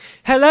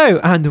Hello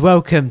and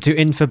welcome to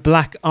In for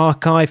Black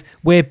Archive.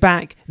 We're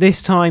back,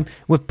 this time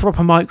with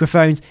proper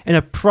microphones in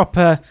a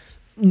proper,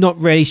 not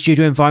really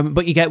studio environment,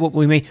 but you get what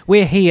we mean.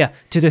 We're here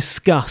to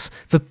discuss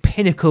the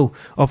pinnacle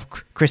of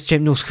Chris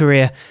Chibnall's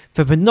career,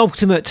 the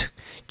penultimate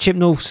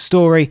Chibnall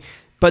story,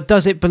 but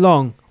does it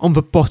belong on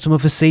the bottom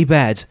of the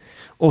seabed?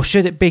 Or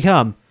should it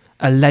become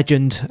a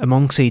legend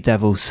among sea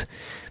devils?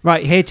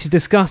 Right, here to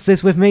discuss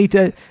this with me,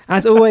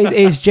 as always,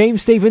 is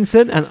James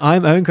Stevenson, and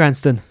I'm Owen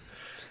Cranston.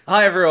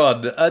 Hi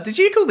everyone. Did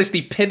you call this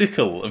the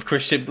pinnacle of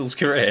Chris Chibnall's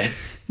career?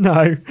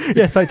 No.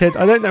 Yes, I did.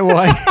 I don't know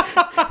why.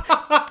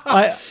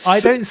 I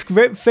don't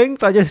script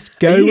things. I just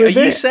go with it.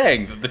 Are you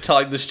saying that the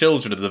Timeless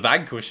Children and the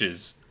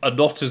Vanquishers are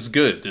not as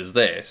good as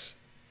this?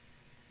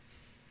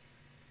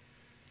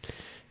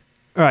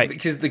 Right.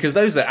 Because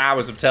those are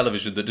hours of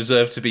television that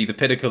deserve to be the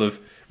pinnacle of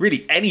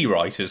really any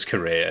writer's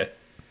career.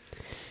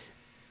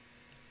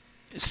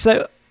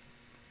 So,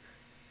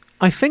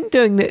 I think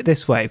doing it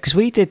this way, because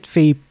we did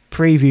the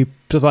preview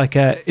of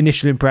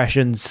initial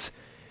impressions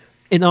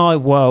in our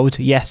world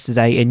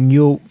yesterday, in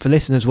the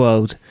listeners'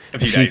 world a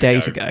few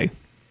days ago.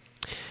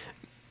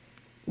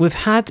 We've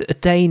had a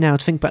day now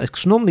to think about this,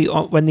 because normally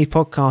when these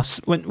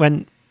podcasts,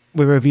 when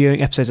we're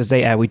reviewing episodes as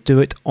they air, we do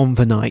it on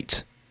the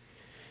night.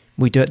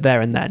 We do it there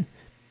and then.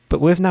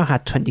 But we've now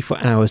had 24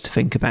 hours to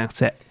think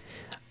about it.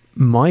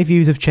 My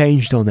views have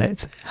changed on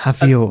it.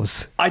 Have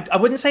yours? I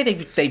wouldn't say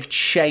they've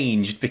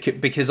changed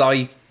because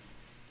I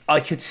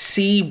could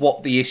see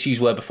what the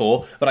issues were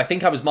before, but I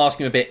think I was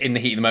masking a bit in the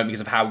heat of the moment because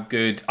of how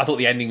good I thought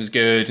the ending was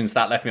good, and so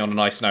that left me on a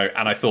nice note.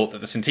 And I thought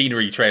that the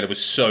Centenary trailer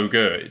was so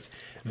good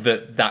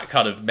that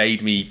kind of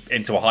made me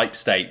into a hype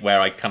state where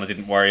I kind of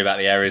didn't worry about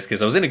the areas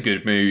because I was in a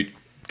good mood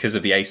because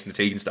of the Ace and the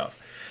Teague and stuff.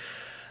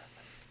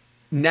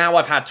 Now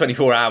I've had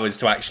 24 hours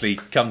to actually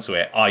come to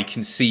it. I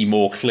can see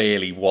more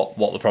clearly what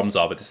the problems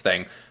are with this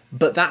thing.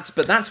 But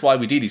that's why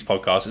we do these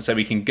podcasts, and so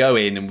we can go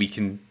in and we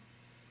can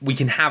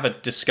have a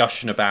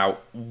discussion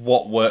about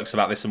what works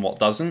about this and what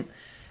doesn't.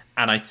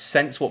 And I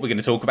sense what we're going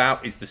to talk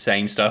about is the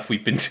same stuff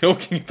we've been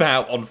talking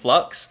about on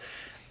Flux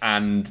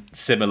and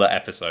similar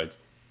episodes.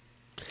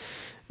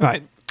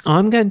 Right.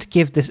 I'm going to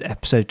give this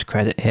episode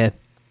credit here.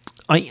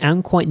 I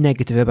am quite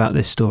negative about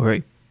this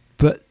story,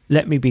 but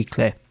let me be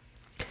clear.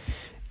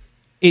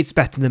 It's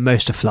better than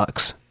most of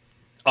Flux.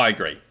 I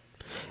agree.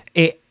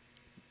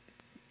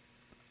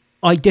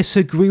 I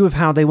disagree with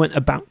how they went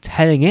about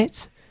telling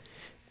it,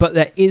 but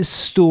there is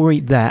story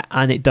there,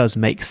 and it does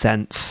make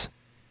sense.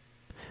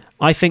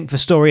 I think the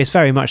story is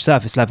very much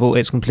surface level.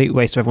 It's a complete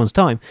waste of everyone's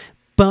time,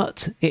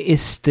 but it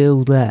is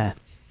still there.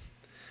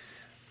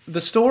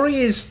 The story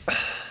is...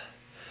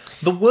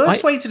 The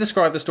worst way to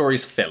describe the story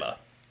is filler.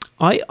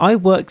 I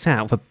worked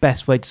out the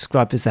best way to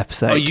describe this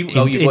episode.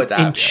 You worked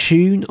out? In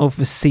tune of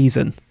the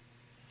season.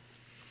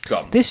 Go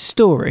on. This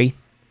story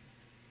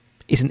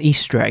is an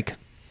Easter egg.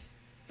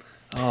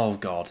 Oh,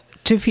 God.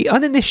 To the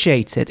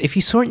uninitiated, if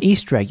you saw an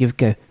Easter egg, you'd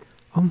go,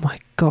 oh my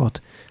God,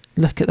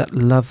 look at that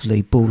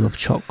lovely ball of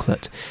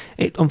chocolate.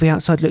 It on the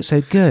outside looks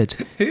so good.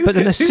 But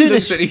then as soon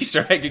looks as at an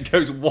Easter egg and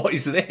goes, what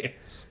is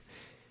this?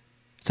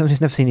 Someone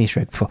who's never seen an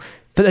Easter egg before.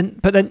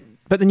 But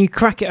then you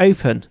crack it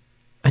open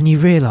and you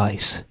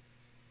realise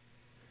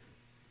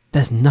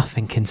there's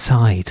nothing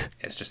inside.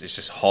 It's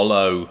just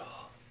hollow.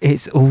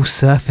 It's all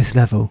surface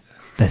level.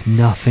 There's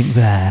nothing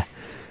there.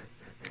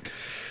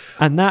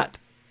 And that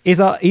is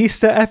our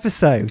Easter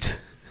episode.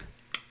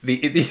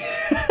 It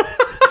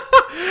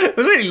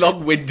was a really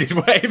long-winded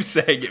way of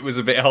saying it was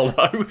a bit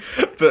hollow,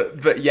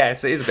 but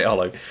yes, it is a bit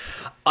hollow.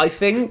 I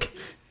think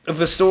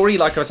the story,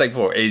 like I was saying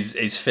before,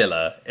 is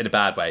filler in a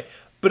bad way.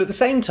 But at the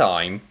same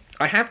time,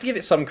 I have to give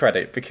it some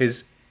credit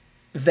because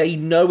they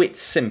know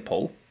it's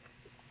simple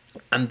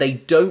and they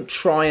don't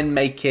try and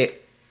make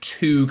it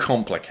too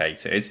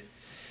complicated.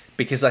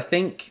 Because I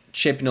think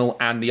Chibnall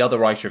and the other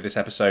writer of this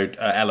episode,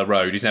 Ella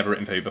Road, who's never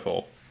written for Who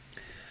before,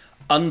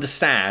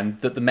 understand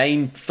that the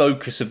main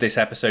focus of this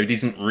episode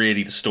isn't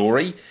really the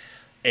story.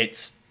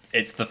 It's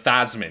the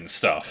Thasmin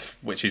stuff,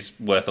 which is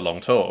worth a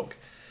long talk.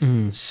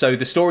 Mm. So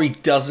the story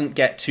doesn't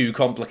get too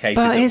complicated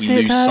that we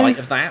lose sight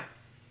of that.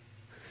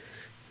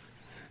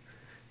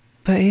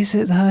 But is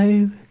it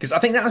though? Because I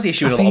think that was the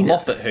issue with a lot of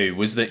Moffat Who,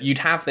 was that you'd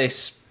have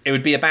this... It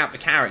would be about the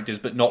characters,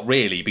 but not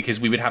really, because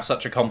we would have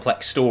such a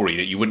complex story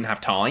that you wouldn't have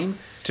time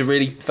to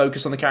really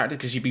focus on the characters,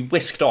 because you'd be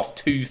whisked off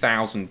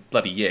 2,000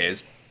 bloody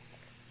years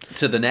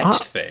to the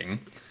next thing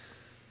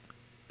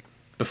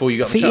before you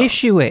got the chance. The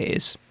issue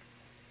is,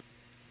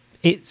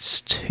 it's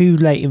too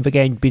late in the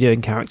game to be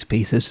doing character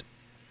pieces.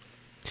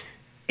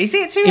 Is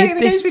it too late in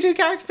the game to be doing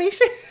character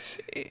pieces?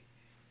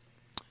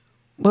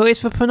 Well,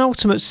 it's the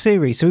penultimate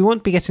series, so we want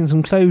to be getting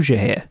some closure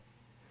here.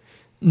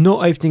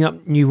 Not opening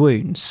up new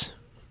wounds.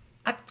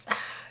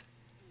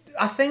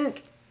 I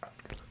think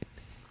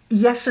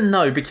yes and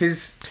no,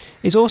 because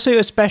it's also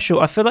a special.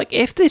 I feel like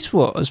if this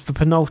was the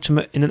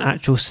penultimate in an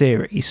actual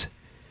series,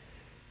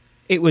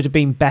 it would have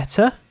been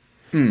better.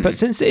 But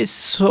since it's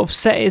sort of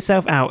set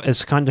itself out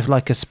as kind of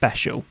like a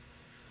special,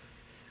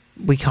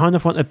 we kind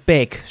of want a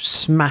big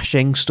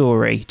smashing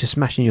story to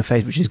smash in your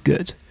face, which is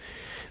good.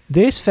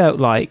 This felt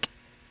like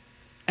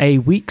a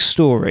weak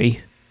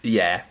story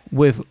Yeah.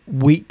 with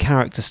weak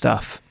character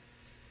stuff.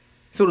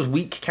 I thought it was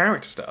weak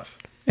character stuff.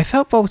 It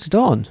felt bolted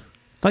on.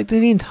 Like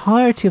the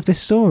entirety of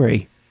this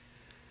story.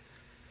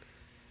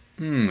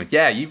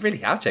 Yeah, you really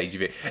have changed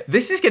your view.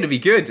 This is going to be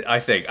good, I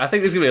think. I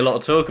think there's going to be a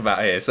lot to talk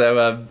about here.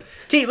 So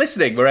keep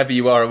listening wherever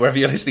you are and wherever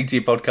you're listening to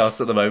your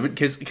podcasts at the moment,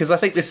 because I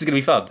think this is going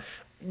to be fun.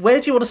 Where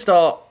do you want to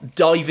start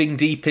diving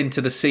deep into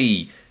the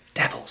sea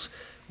devils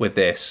with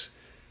this?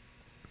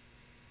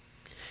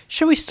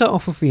 Shall we start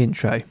off with the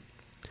intro?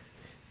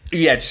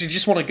 Yeah,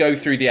 just want to go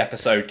through the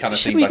episode kind of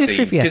Should scene we by go scene.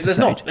 through the Because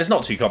episode? it's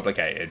not too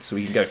complicated, so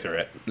we can go through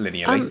it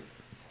linearly.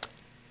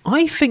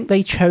 I think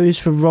they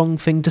chose the wrong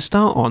thing to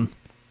start on.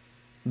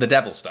 The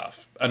devil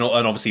stuff. And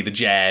obviously the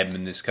gem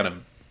and this kind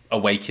of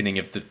awakening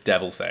of the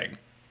devil thing.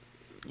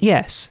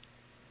 Yes.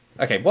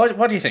 Okay, why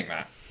do you think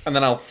that? And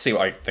then I'll see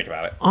what I think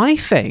about it. I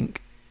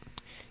think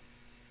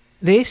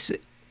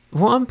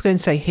what I'm going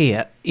to say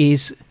here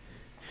is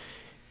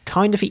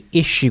kind of the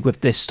issue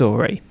with this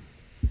story.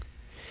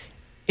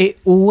 It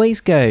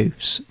always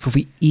goes for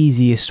the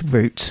easiest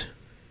route.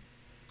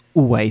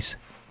 Always.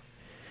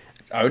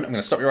 Owen, I'm going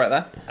to stop you right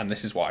there, and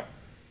this is why.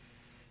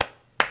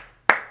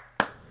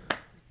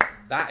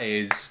 That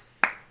is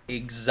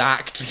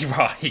exactly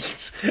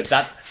right.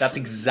 That's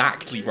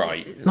exactly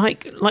right.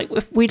 Like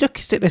if we look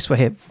at it this way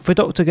here, the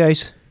doctor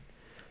goes,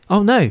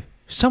 "Oh no,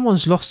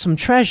 someone's lost some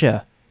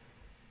treasure.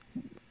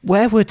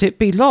 Where would it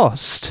be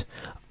lost?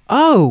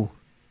 Oh,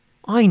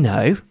 I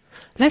know.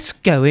 Let's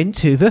go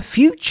into the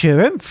future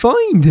and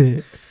find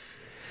it."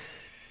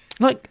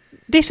 Like,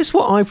 this is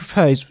what I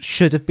propose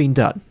should have been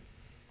done.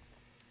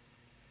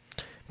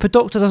 The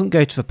Doctor doesn't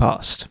go to the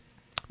past.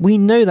 We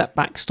know that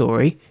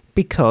backstory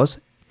because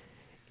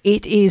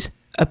it is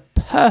a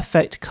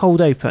perfect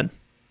cold open.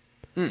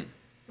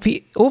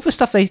 All the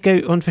stuff they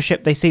go onto the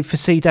ship, they see the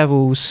Sea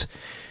Devils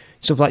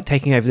sort of like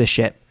taking over the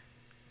ship.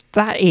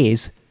 That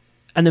is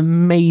an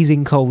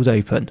amazing cold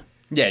open.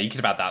 Yeah, you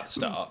could have had that at the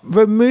start.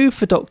 Remove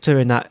the Doctor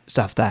in that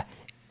stuff there.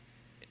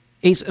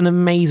 It's an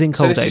amazing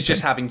cold open. So this is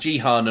just having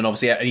Jihan, and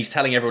obviously and he's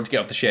telling everyone to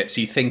get off the ship,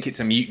 so you think it's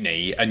a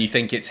mutiny, and you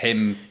think it's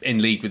him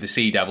in league with the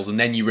Sea Devils, and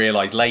then you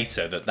realise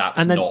later that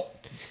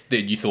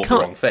you thought the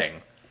wrong thing.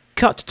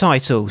 Cut to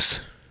titles.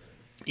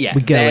 Yeah,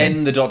 We go then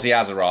in. the Doctor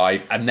has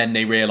arrived, and then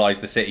they realise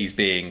the city's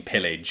being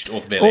pillaged,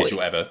 or the village, or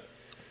whatever.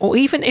 Or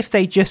even if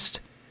they just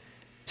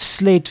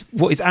slid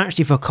what is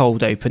actually the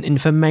cold open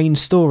into the main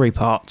story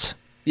part.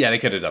 Yeah, they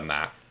could have done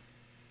that.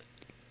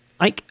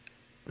 Like,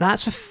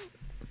 that's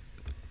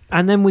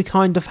and then we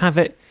kind of have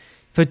it,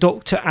 the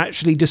Doctor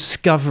actually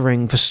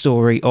discovering the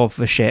story of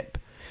the ship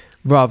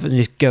rather than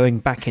just going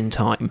back in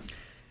time.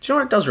 Do you know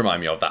what it does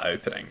remind me of, that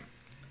opening?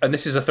 And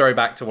this is a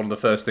throwback to one of the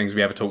first things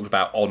we ever talked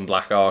about on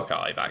Black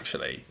Archive,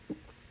 actually.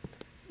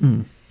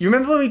 You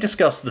remember when we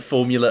discussed the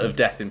formula of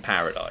Death in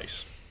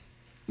Paradise?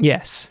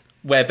 Yes.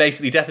 Where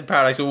basically Death in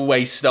Paradise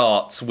always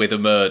starts with a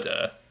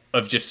murder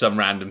of just some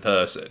random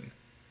person.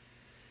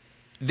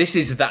 This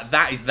is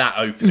that is that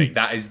opening.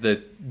 That is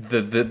the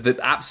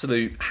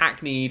absolute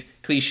hackneyed,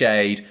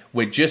 cliched.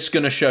 We're just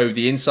going to show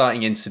the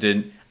inciting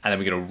incident, and then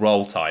we're going to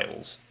roll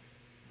titles.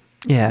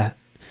 Yeah.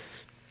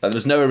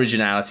 There's no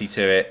originality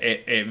to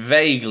it. It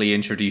vaguely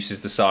introduces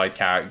the side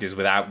characters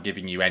without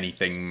giving you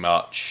anything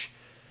much.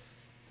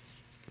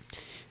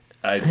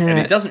 And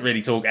it doesn't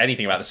really talk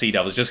anything about the Sea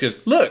Devils. It just goes,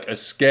 look, a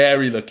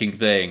scary looking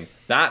thing.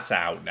 That's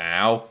out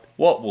now.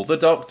 What will the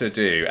Doctor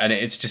do? And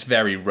it's just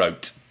very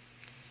rote.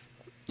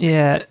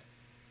 Yeah,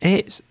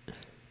 it's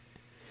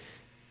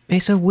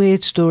a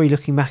weird story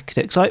looking back at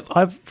it, because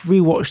I've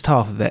rewatched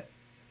half of it.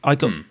 I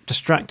got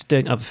distracted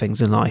doing other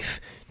things in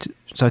life,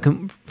 so I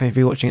couldn't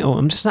rewatching it all.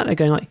 I'm just sat there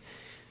going like,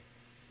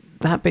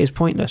 that bit is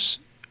pointless.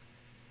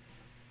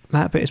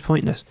 That bit is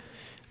pointless.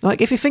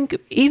 Like, if you think,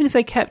 even if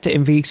they kept it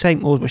in the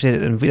same order which they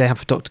did, and they have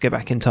the Doctor go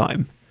back in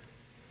time,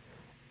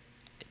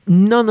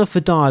 none of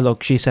the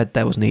dialogue she said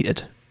there was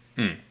needed.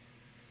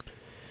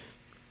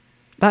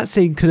 That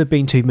scene could have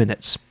been 2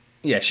 minutes.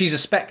 Yeah, she's a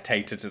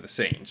spectator to the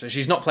scene, so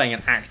she's not playing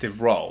an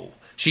active role.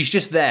 She's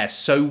just there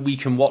so we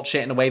can watch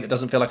it in a way that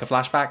doesn't feel like a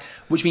flashback,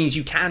 which means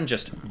you can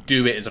just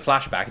do it as a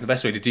flashback. And the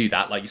best way to do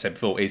that, like you said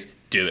before, is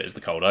do it as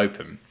the cold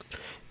open.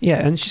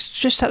 Yeah, and she's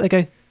just sat there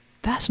going,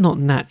 that's not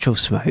natural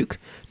smoke.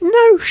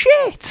 No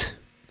shit!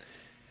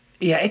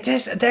 Yeah, it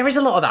is. There is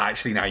a lot of that,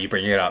 actually, now you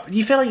bring it up.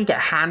 You feel like you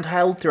get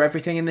handheld through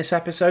everything in this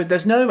episode.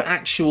 There's no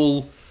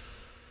actual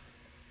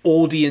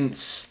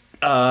audience...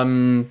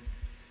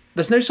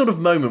 There's no sort of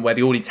moment where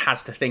the audience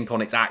has to think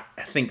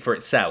for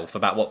itself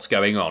about what's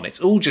going on. It's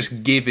all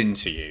just given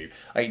to you.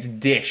 Like, it's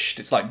dished.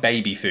 It's like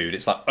baby food.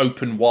 It's like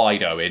open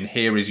wide, Owen.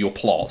 Here is your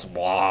plot.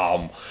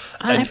 Wow.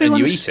 And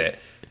you eat it.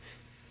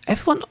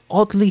 Everyone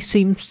oddly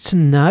seems to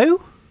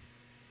know.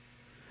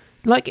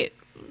 Like,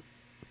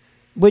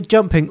 we're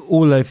jumping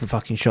all over the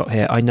fucking shot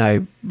here. I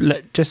know.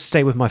 Just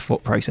stay with my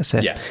thought process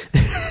here.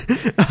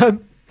 Yeah.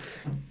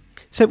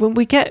 So when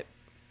we get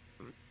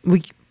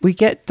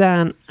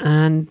Dan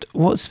and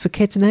what's the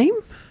kid's name?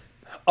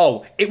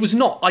 Oh, it was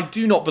not. I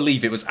do not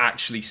believe it was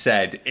actually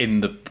said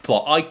in the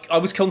plot. I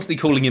was constantly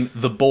calling him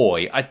the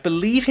boy. I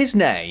believe his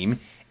name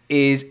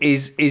is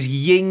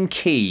Ying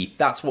Qi.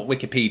 That's what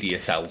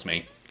Wikipedia tells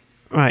me.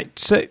 Right.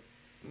 So,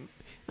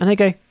 and they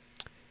go,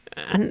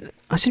 and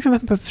I seem to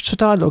remember the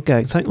dialogue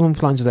going something along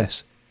the lines of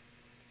this.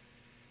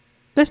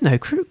 There's no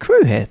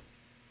crew here.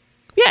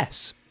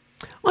 Yes,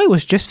 I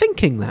was just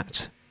thinking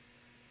that.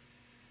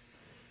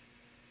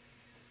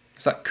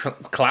 It's like,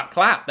 clap,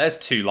 clap. There's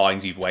 2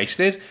 lines you've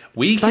wasted.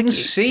 We can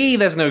see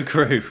there's no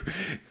crew.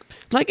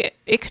 Like,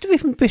 it could have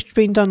even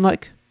been done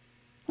like,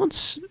 one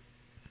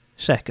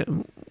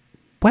second,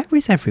 where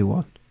is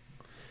everyone?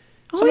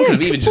 Someone could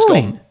have even just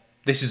gone,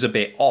 this is a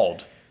bit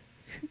odd.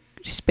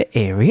 It's a bit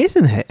eerie,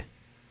 isn't it?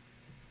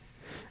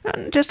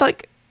 And just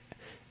like...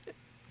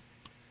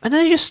 And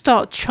then they just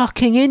start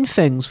chucking in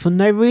things for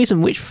no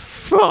reason, which,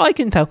 from what I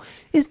can tell,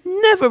 is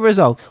never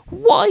resolved.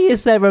 Why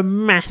is there a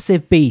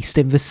massive beast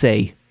in the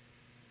sea?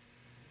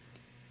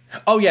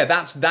 Oh yeah,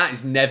 that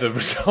is never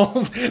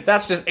resolved.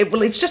 That's just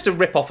it's just a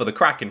rip off of the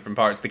Kraken from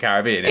Pirates of the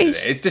Caribbean,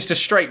 isn't it? It's just a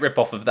straight rip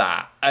off of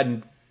that,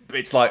 and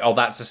it's like, oh,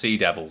 that's a sea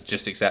devil.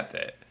 Just accept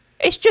it.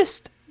 It's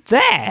just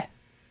there.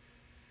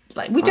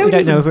 Like we don't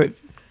know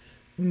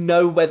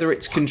know whether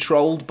it's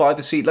controlled by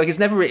the sea. Like it's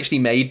never actually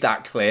made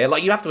that clear.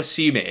 Like you have to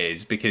assume it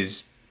is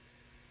because,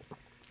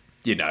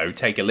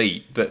 take a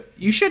leap, but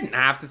you shouldn't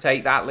have to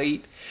take that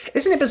leap.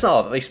 Isn't it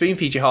bizarre that they spoon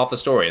feed you half the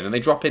story and then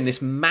they drop in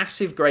this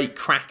massive, great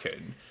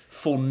Kraken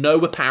for no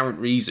apparent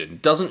reason,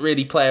 doesn't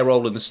really play a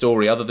role in the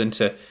story other than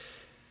to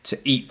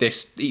eat the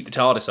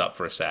TARDIS up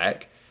for a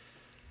sec,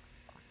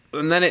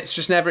 and then it's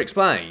just never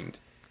explained.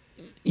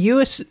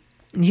 You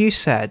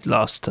said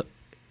last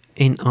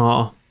in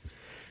our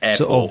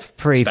sort of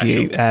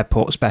preview special.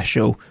 Airport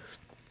special,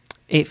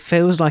 it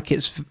feels like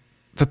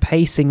the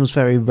pacing was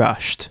very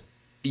rushed.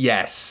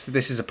 Yes,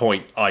 this is a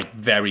point I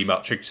very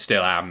much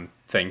still am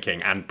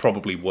thinking, and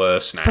probably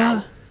worse now.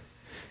 But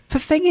the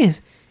thing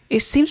is, it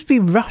seems to be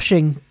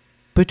rushing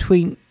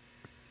between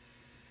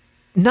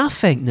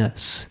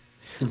nothingness.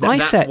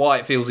 That's why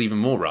it feels even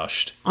more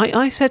rushed.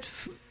 I said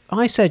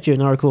during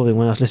our recording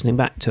when I was listening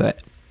back to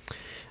it,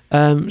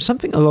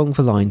 something along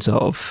the lines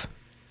of,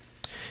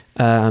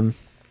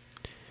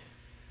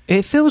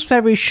 it feels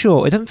very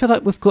short. It doesn't feel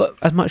like we've got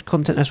as much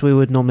content as we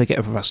would normally get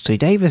of a Russell T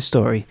Davies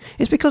story.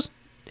 It's because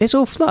it's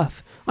all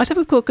fluff. I said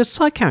we've got good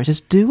side characters.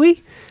 Do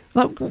we?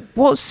 Like,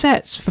 what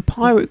sets for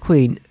Pirate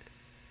Queen?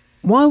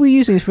 Why are we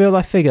using this real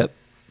life figure?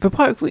 For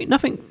Pirate Queen,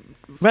 nothing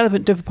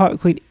relevant to the Pirate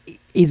Queen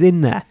is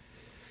in there.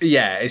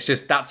 Yeah, it's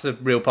just that's a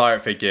real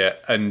pirate figure,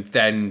 and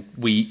then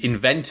we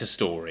invent a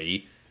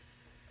story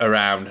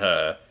around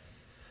her.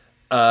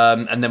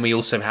 And then we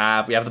also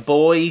have the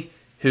boy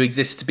who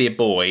exists to be a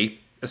boy,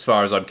 as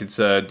far as I'm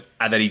concerned,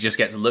 and then he just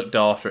gets looked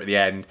after at the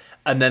end.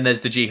 And then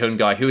there's the Ji-Hun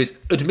guy, who is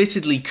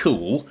admittedly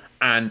cool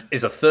and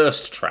is a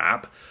thirst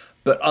trap,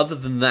 but other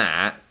than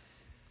that,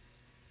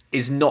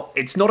 it's not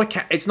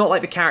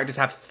like the characters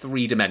have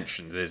 3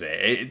 dimensions, is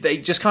it? They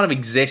just kind of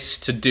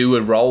exist to do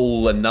a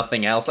role and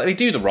nothing else. Like they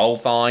do the role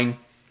fine,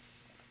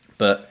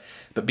 but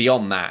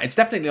beyond that, it's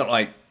definitely not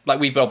like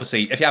we've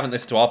obviously, if you haven't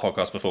listened to our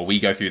podcast before, we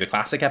go through the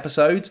classic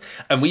episodes,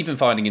 and we've been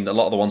finding in a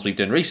lot of the ones we've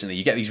done recently,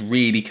 you get these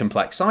really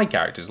complex side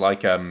characters.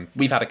 Like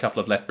we've had a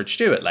couple of Lethbridge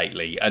Stewart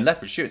lately, and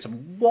Lethbridge Stewart's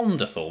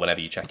wonderful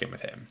whenever you check in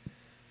with him.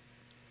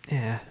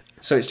 Yeah.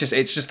 So it's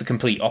just the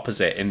complete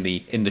opposite in the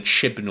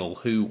Chibnall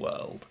Who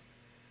world.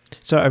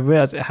 So I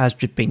realise it has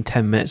just been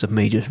 10 minutes of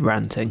me just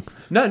ranting.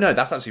 No,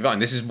 that's absolutely fine.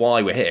 This is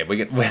why we're here.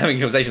 We're having a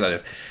conversation like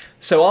this.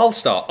 So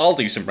I'll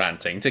do some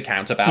ranting to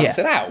counterbalance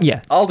it out.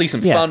 Yeah. I'll do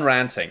some fun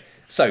ranting.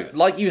 So,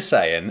 like you were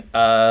saying,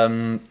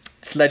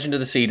 it's Legend of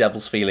the Sea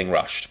Devils feeling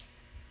rushed.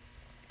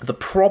 The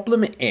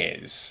problem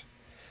is,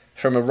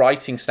 from a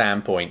writing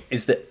standpoint,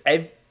 is that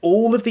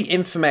all of the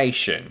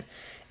information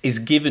is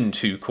given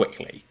too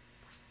quickly.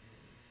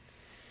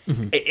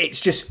 Mm-hmm.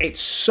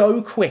 It's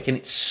so quick and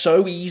it's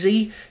so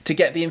easy to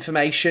get the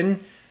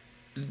information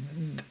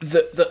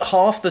that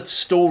half the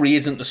story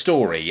isn't the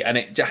story, and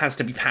it has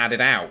to be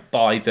padded out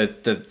by the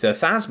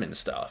Thasmin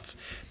stuff.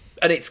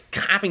 And it's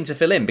having to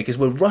fill in because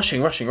we're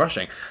rushing.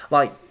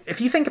 Like,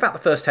 if you think about the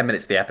first 10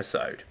 minutes of the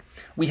episode,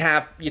 we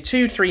have your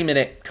 2-3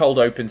 minute cold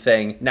open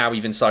thing. Now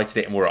we've incited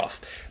it and we're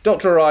off.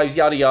 Doctor arrives,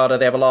 yada yada.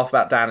 They have a laugh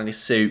about Dan and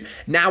his suit.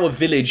 Now a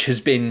village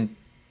has been,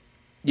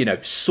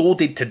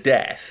 sworded to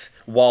death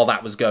while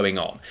that was going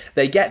on.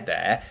 They get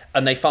there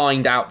and they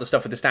find out the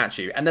stuff with the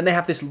statue. And then they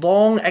have this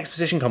long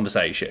exposition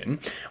conversation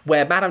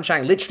where Madame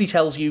Chang literally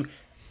tells you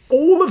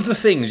all of the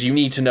things you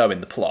need to know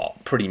in the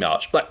plot, pretty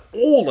much. Like,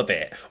 all of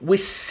it. We're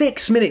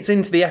 6 minutes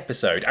into the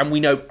episode, and we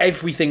know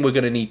everything we're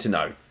going to need to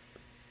know.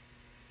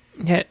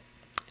 Yeah,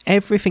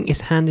 everything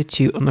is handed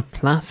to you on a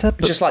platter.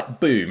 But... just like,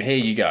 boom, here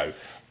you go.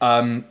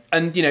 And,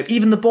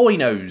 even the boy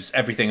knows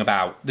everything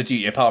about the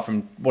duty, apart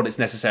from what it's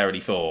necessarily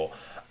for.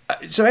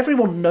 So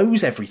everyone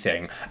knows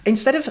everything.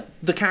 Instead of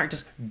the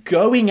characters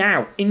going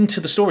out into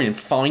the story and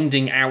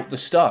finding out the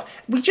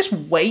stuff, we just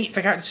wait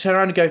for characters to turn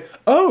around and go,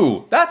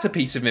 oh, that's a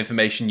piece of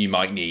information you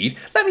might need.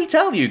 Let me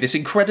tell you this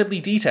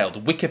incredibly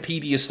detailed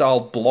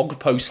Wikipedia-style blog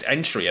post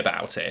entry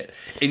about it,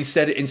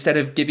 instead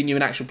of giving you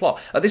an actual plot.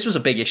 This was a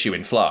big issue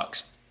in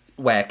Flux,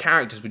 where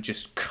characters would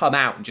just come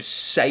out and just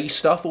say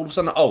stuff all of a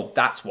sudden. Oh,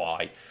 that's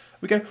why.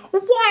 We go,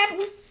 well, why haven't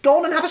we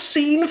gone and have a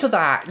scene for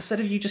that, instead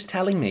of you just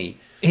telling me?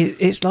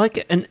 It's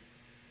like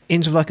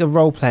into like a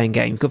role playing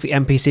game. You've got the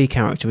NPC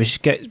character, which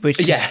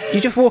you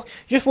just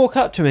walk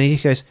up to him and he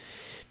goes,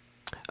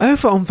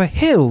 over on the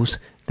hills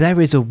there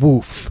is a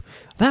wolf.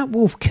 That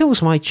wolf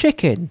kills my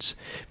chickens.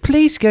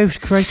 Please go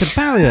create a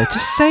barrier to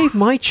save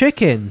my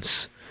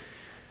chickens.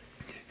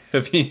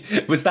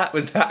 Was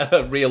that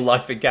a real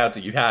life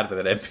encounter you had with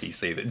an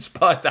NPC that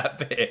inspired that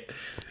bit?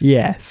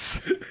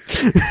 Yes.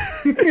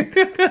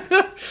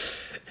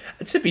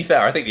 To be fair,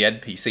 I think the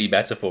NPC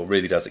metaphor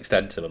really does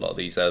extend to a lot of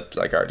these side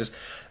characters,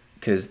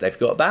 because they've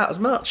got about as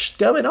much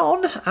going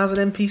on as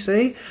an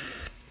NPC.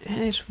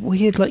 It's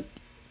weird, like,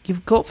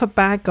 you've got the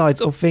bad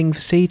guys of being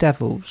Sea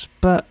Devils,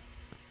 but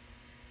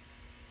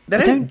they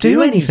don't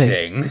do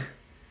anything.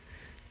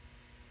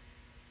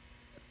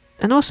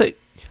 And also,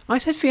 I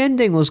said the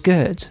ending was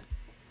good.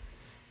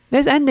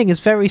 This ending is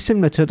very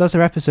similar to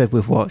another episode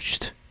we've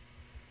watched.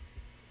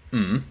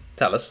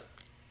 Tell us.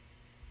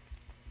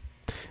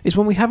 It's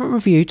one we haven't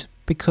reviewed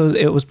because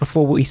it was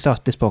before we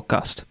started this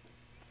podcast.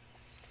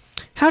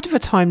 How did the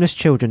Timeless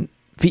Children,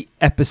 the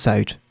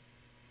episode,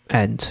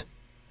 end?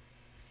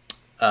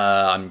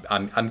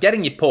 I'm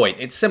getting your point.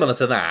 It's similar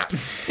to that.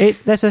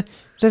 There's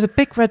a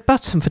big red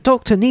button. The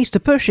Doctor needs to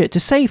push it to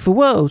save the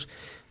world.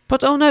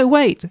 But oh no,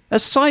 wait! A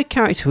side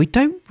character we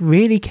don't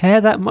really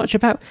care that much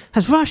about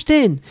has rushed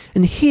in,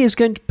 and he is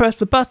going to press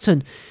the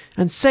button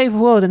and save the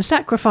world and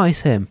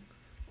sacrifice him.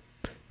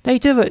 They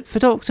do it. The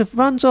Doctor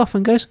runs off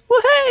and goes,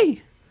 "Well,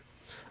 hey!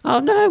 Oh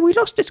no, we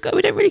lost this guy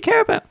we don't really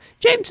care about.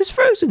 James is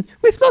frozen.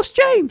 We've lost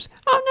James.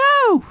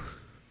 Oh no!"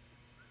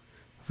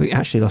 We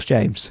actually lost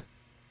James.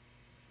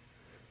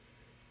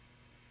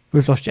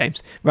 We've lost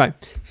James. Right.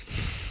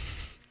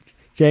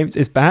 James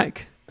is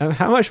back.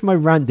 How much of my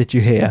rant did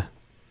you hear?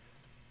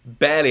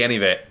 Barely any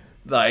of it.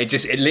 Like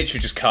it literally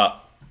just cut.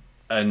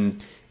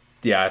 And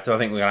yeah, so I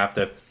think we're gonna have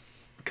to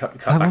cut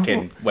back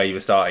in where you were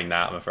starting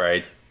now, I'm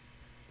afraid.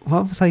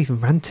 What was I even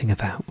ranting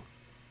about?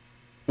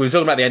 We were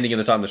talking about the ending of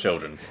The Timeless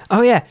Children.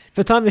 Oh yeah,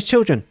 The Timeless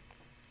Children.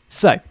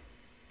 So,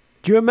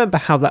 do you remember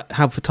how The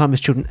Timeless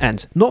Children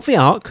ends? Not the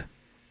arc,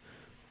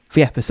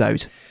 the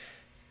episode.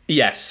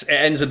 Yes, it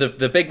ends with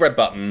the big red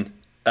button,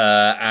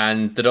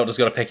 and the Doctor's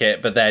got to pick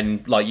it, but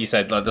then, like you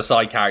said, like the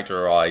side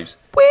character arrives.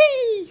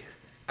 Whee!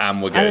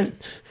 And we're good.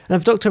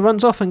 And the Doctor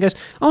runs off and goes,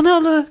 "Oh no,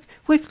 look,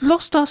 we've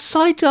lost our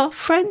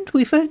friend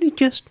we've only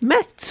just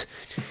met.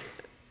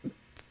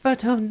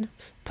 But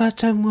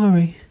don't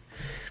worry,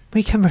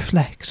 we can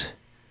reflect.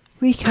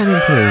 We can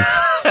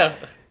improve."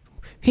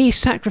 He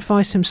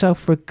sacrificed himself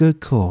for a good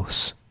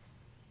cause.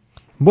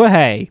 Well,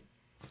 hey.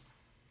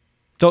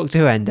 Doctor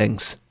Who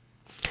endings.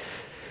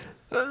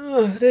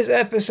 This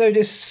episode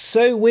is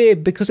so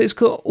weird because it's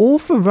got all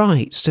the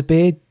rights to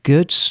be a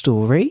good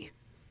story.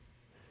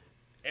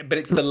 But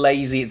it's the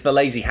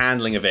lazy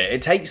handling of it.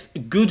 It takes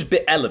good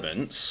bit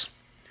elements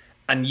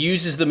and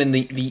uses them in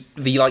the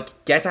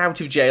like get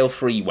out of jail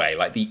free way,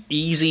 like the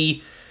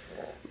easy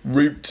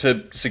route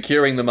to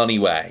securing the money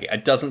way.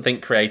 It doesn't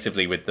think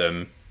creatively with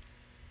them.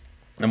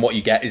 And what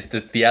you get is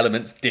the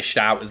elements dished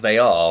out as they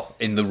are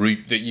in the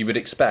route that you would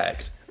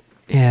expect.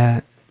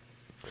 Yeah.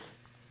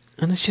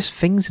 And there's just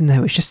things in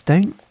there which just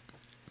don't...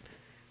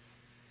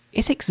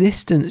 Its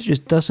existence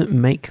just doesn't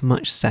make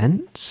much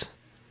sense.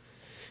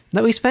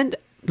 Like we spend...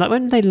 Like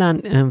when they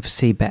land for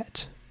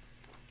Seabed,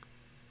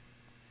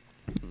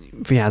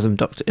 the Asm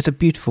Doctor, it's a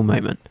beautiful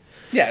moment.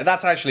 Yeah,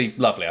 that's actually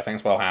lovely. I think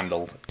it's well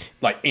handled.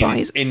 Like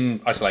in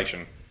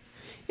isolation.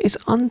 It's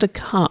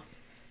undercut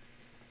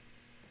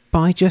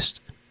by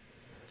just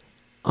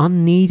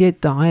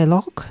unneeded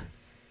dialogue.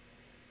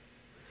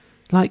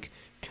 Like,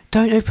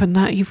 don't open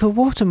that, the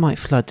water might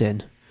flood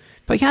in.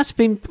 But he has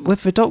been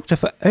with the Doctor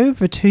for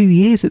over 2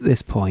 years at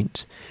this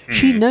point.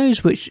 She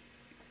knows which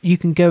you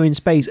can go in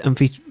space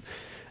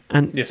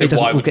and yeah, so it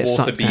doesn't why all would get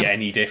water sucked be out.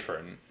 any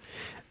different?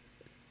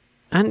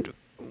 And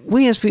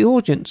we as the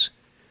audience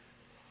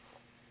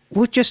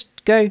would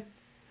just go,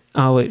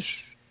 "Oh,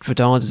 it's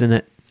retarded, isn't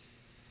it?"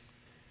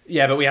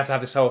 Yeah, but we have to have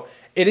this whole...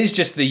 It is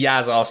just the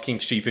Yaz asking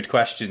stupid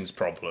questions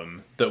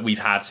problem that we've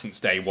had since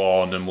day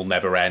one and will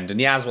never end. And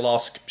Yaz will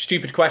ask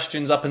stupid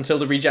questions up until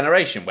the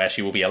regeneration, where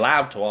she will be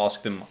allowed to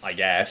ask them, I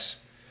guess.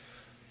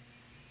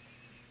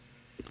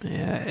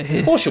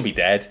 Yeah. Or she'll be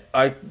dead.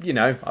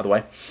 Either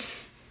way.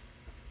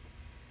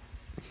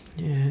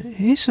 Yeah,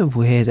 it's a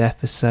weird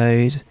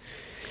episode.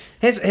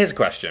 Here's a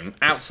question.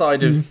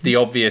 Outside of the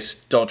obvious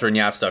Doctor and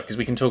Yaz stuff, because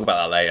we can talk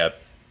about that later.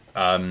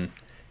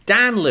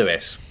 Dan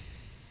Lewis.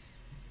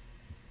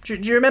 Do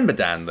you remember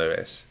Dan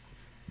Lewis?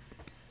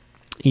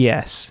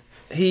 Yes.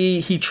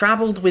 He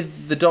travelled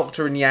with the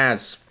Doctor and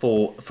Yaz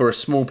for a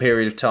small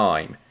period of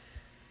time,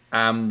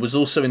 and was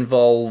also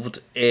involved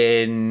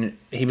in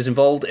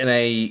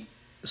a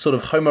sort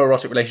of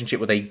homoerotic relationship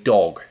with a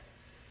dog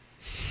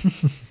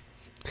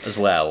as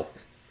well.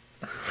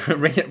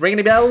 Ring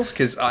any bells?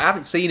 Because I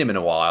haven't seen him in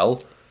a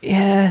while.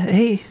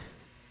 Yeah,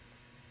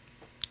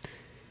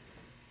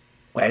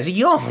 Where's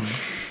he gone?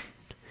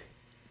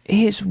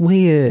 it's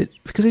weird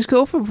because he's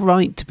got a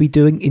right to be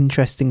doing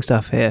interesting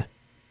stuff here.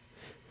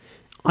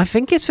 I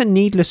think it's for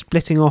Needler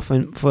splitting off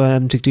and for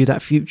them to do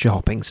that future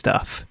hopping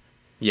stuff.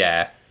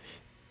 Yeah.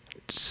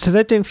 So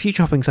they're doing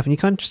future hopping stuff, and you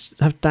can't just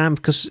have Dan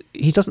because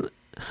he doesn't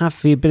have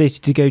the ability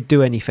to go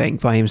do anything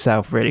by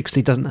himself, really, because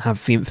he doesn't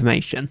have the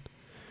information.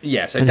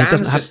 Yeah, so And he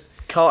Dan's doesn't just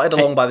carted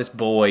along by this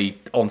boy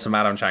onto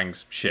Madame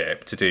Chang's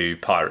ship to do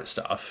pirate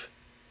stuff.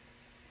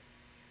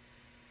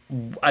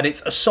 And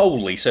it's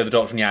solely so the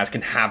Doctor and Yaz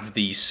can have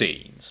these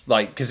scenes.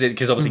 Like, because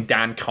obviously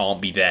Dan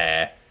can't be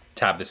there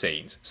to have the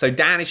scenes. So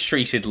Dan is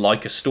treated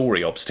like a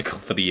story obstacle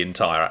for the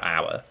entire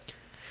hour.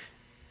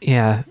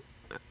 Yeah,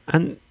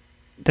 and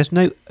there's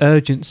no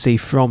urgency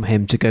from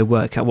him to go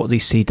work out what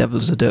these Sea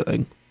Devils are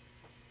doing.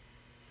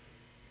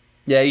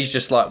 Yeah, he's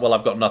just like, well,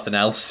 I've got nothing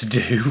else to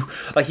do.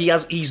 Like,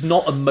 he's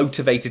not a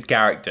motivated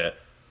character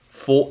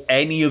for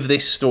any of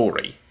this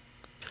story.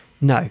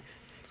 No.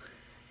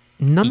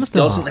 None of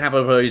them He doesn't have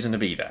a reason to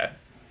be there.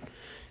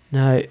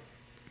 No.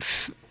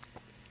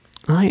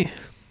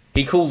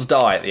 He calls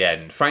Di at the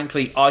end.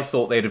 Frankly, I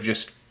thought they'd have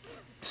just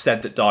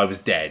said that Di was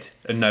dead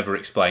and never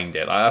explained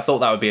it. I thought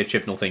that would be a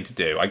Chibnall thing to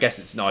do. I guess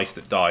it's nice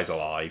that Di's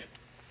alive.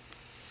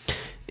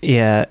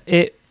 Yeah,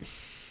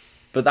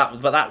 But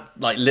that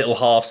like little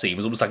half scene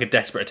was almost like a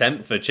desperate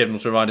attempt for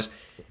Chibnall to remind us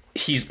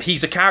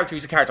he's a character.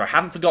 He's a character. I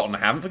haven't forgotten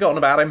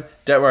about him.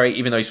 Don't worry,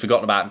 even though he's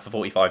forgotten about him for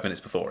 45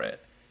 minutes before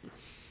it.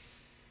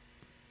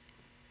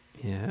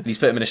 Yeah. He's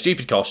put him in a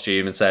stupid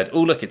costume and said,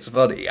 "Oh look, it's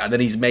funny," and then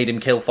he's made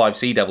him kill 5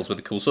 Sea Devils with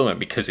a cool swimmer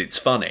because it's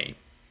funny.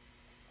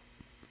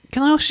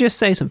 Can I also just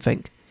say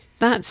something?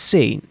 That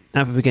scene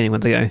at the beginning when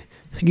they go,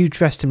 "You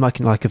dressed him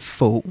like a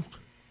fool,"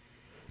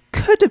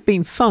 could have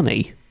been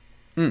funny.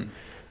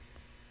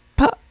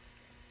 But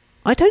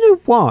I don't know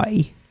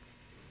why.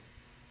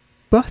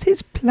 But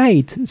it's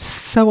played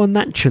so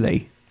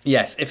unnaturally.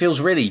 Yes, it feels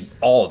really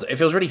odd. It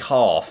feels really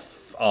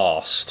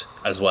half-arsed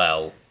as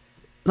well.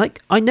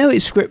 Like, I know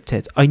it's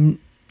scripted.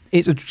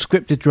 It's a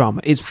scripted drama.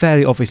 It's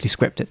fairly obviously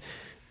scripted.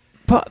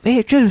 But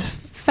it just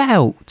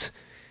felt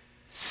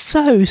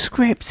so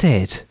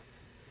scripted.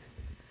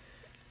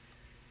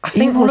 I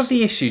think one of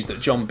the issues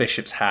that John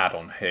Bishop's had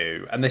on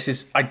Who, and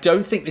I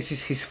don't think this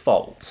is his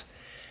fault,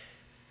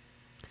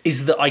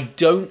 is that I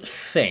don't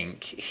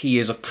think he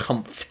is a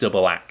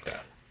comfortable actor.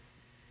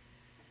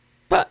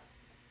 But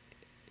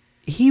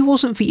he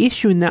wasn't the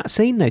issue in that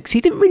scene, though, because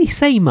he didn't really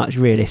say much,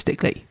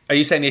 realistically. Are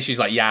you saying the issues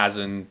like Yaz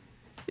and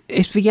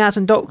It's for Yaz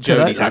and Doctor.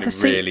 Jodie's sounding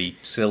really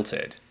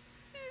silted?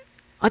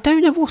 I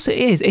don't know what it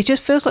is. It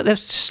just feels like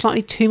there's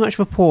slightly too much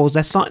of a pause.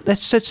 They're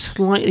so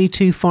slightly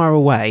too far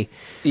away.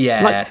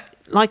 Yeah.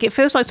 Like it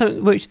feels like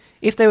something which,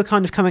 if they were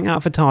kind of coming out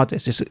of a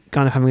TARDIS, just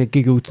kind of having a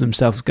giggle to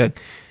themselves, going,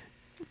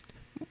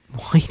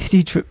 "Why did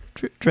you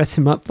dress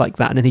him up like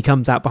that?" And then he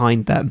comes out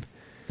behind them.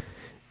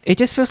 It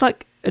just feels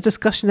like a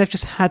discussion they've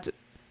just had.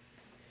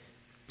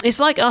 It's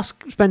like us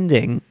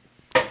spending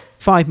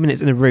 5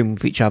 minutes in a room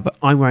with each other.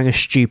 I'm wearing a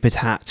stupid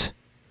hat.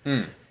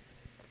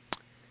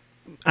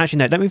 Actually,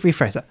 no, let me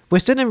rephrase that. We're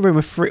still in a room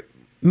with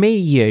me,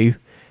 you,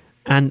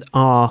 and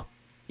our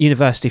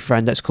university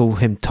friend, let's call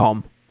him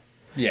Tom.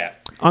 Yeah.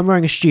 I'm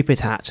wearing a stupid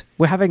hat.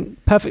 We're having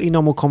perfectly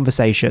normal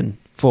conversation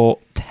for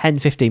 10,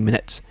 15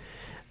 minutes.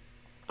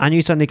 And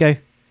you suddenly go,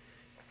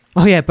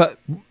 "Oh yeah, but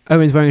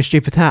Owen's wearing a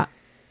stupid hat."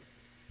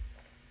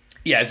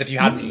 Yeah, as if you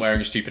hadn't been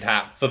wearing a stupid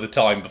hat for the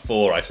time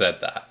before I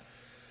said that.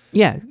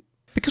 Yeah,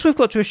 because we've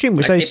got to assume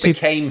it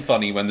became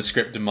funny when the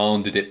script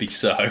demanded it be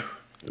so.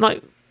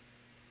 Like,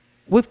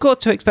 we've got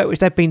to expect which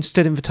they've been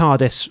stood in the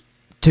TARDIS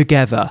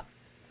together,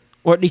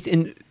 or at least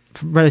in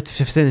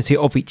relative vicinity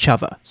of each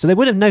other, so they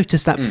would have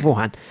noticed that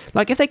beforehand.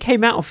 Like, if they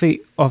came out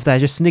of there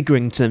just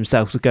sniggering to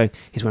themselves and going,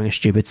 "He's wearing a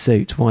stupid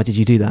suit, why did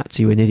you do that?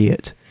 You an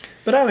idiot."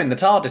 But I mean, the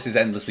TARDIS is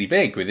endlessly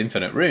big with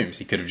infinite rooms.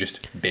 He could have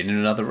just been in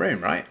another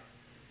room, right?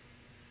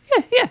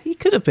 Yeah, he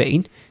could have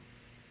been,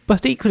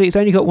 but equally it's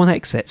only got one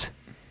exit.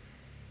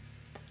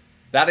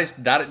 That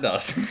it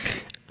does.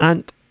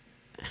 And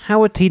how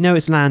would he know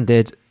it's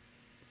landed?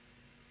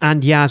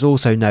 And Yaz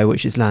also know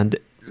which it's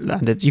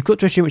landed. You've got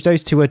to assume which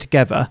those two were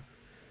together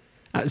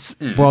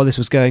while this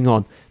was going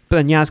on. But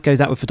then Yaz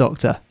goes out with the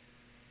Doctor,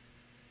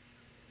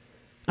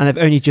 and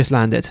they've only just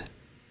landed.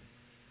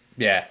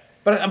 Yeah,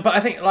 but I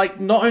think, like,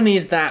 not only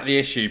is that the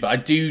issue, but I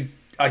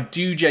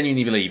do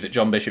genuinely believe that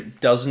John Bishop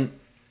doesn't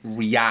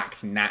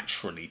react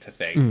naturally to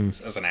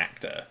things as an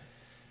actor.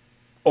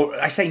 Or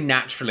I say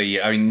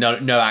naturally, I mean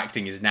no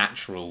acting is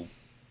natural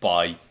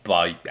by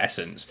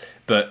essence,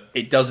 but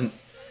it doesn't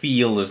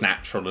feel as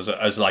natural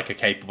as like a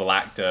capable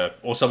actor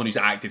or someone who's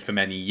acted for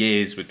many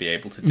years would be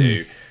able to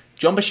do.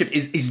 John Bishop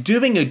is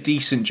doing a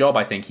decent job,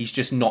 I think. He's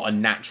just not a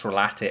natural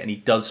at it, and he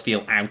does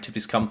feel out of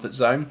his comfort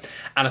zone.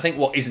 And I think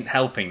what isn't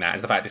helping that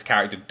is the fact this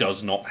character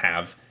does not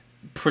have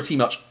pretty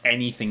much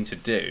anything to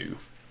do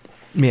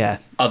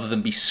other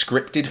than be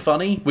scripted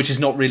funny, which is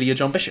not really a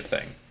John Bishop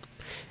thing.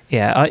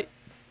 Yeah,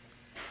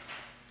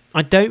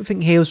 I don't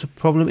think he was a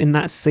problem in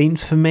that scene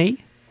for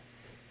me.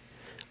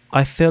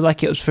 I feel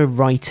like it was for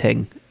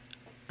writing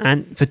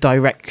and for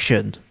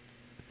direction.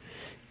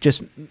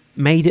 Just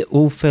made it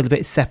all feel a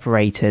bit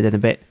separated and a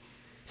bit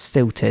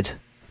stilted.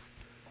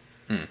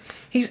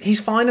 He's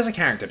fine as a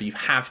character, but you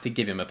have to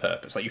give him a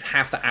purpose. Like, you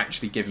have to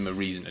actually give him a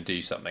reason to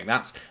do something.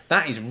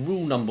 That is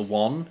rule number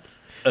one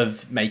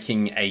of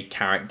making a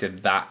character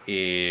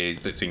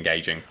that's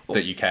engaging,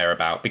 that you care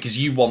about,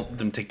 because you want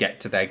them to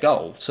get to their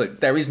goal. So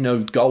there is no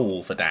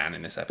goal for Dan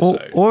in this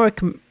episode. Or a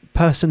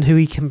person who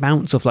he can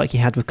bounce off like he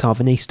had with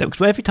Carvanista.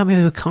 Because every time he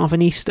was with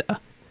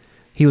Carvanista,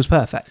 he was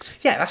perfect.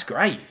 Yeah, that's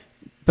great.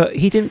 But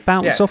he didn't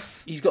bounce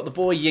off... He's got the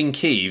boy Yin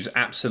Ki, who's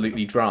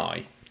absolutely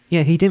dry.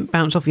 Yeah, he didn't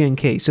bounce off Yin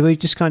Ki, so he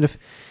just kind of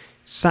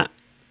sat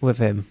with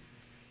him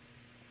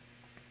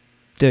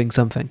doing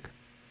something.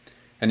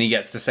 And he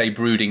gets to say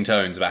brooding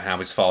tones about how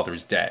his father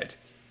is dead.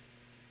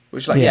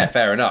 Which, yeah,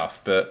 fair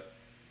enough, but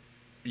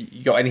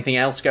you got anything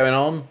else going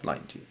on?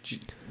 Like, do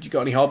you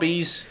got any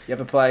hobbies? You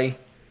ever play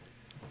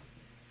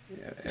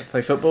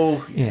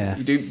football? Yeah.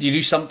 Do you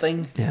do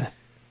something? Yeah.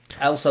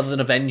 Else other than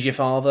avenge your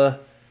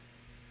father?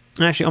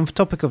 Actually, on the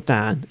topic of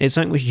Dan, it's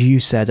something which you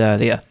said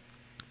earlier.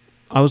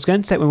 I was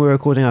going to say it when we were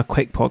recording our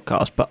quick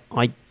podcast, but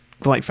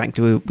quite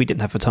frankly, we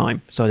didn't have the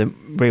time, so I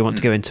didn't really want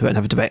to go into it and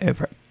have a debate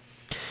over it.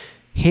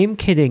 Him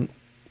kidding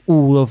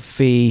all of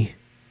the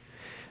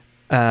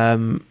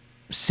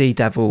Sea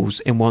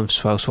Devils in one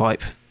fell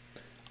swipe.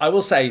 I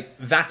will say,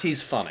 that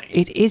is funny.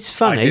 It is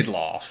funny. I did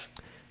laugh.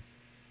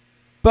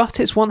 But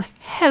it's one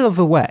hell of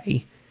a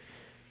way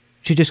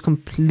to just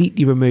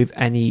completely remove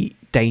any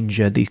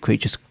danger these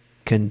creatures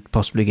can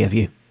possibly give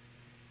you.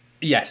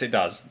 Yes, it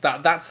does.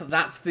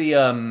 That's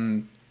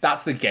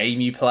the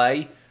game you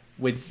play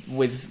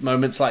with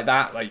moments like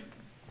that. Like,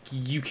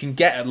 you can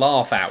get a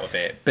laugh out of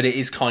it, but it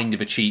is kind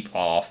of a cheap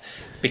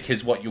laugh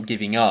because what you're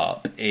giving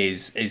up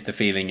is the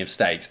feeling of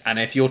stakes. And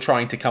if you're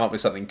trying to come up with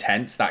something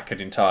tense, that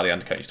could entirely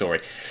undercut your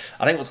story.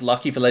 I think what's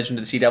lucky for Legend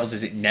of the Sea Devils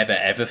is it never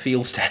ever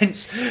feels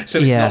tense, so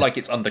it's not like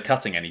it's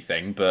undercutting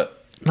anything.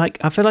 But like,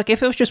 I feel like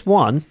if it was just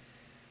one,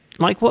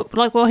 like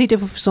what he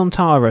did with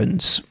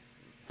Sontarans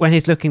when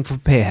he's looking for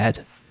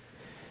Pierhead,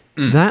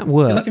 that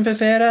worked. You're looking for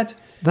Pierhead?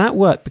 That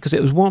worked because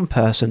it was one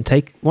person,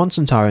 one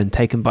Sontaran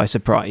taken by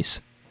surprise.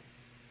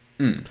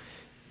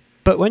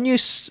 But when you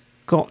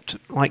got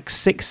like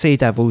 6 Sea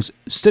Devils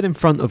stood in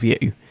front of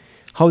you,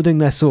 holding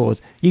their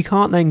swords, you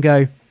can't then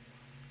go,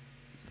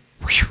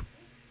 whew,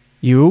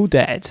 you're all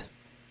dead,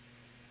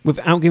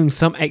 without giving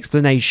some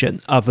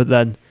explanation other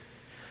than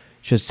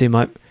should see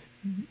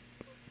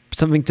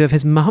something to do with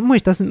his mum,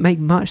 which doesn't make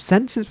much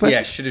sense.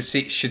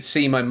 Should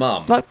see my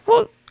mum. Like,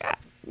 what?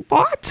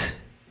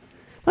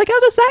 Like, how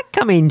does that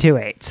come into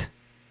it?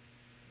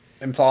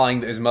 Implying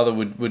that his mother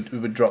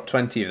would drop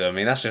 20 of them. I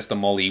mean, that's just the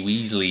Molly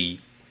Weasley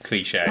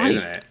cliche,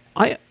 isn't it?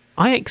 I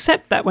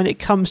accept that when it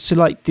comes to,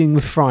 like, dealing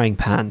with frying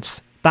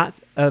pans.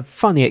 That's a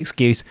funny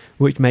excuse,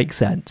 which makes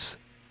sense.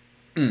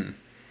 But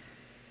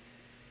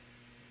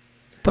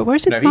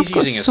where's his mum he's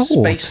got using a sword?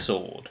 A space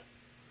sword.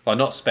 Well,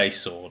 not space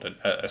sword,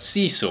 a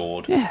sea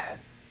sword. Yeah.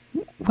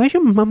 Where's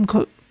your mum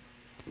got...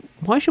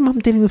 Why is your mum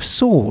dealing with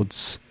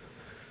swords?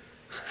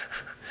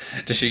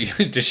 Does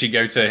she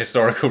go to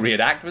historical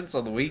reenactments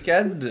on the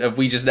weekend? Have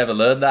we just never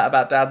learned that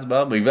about Dad's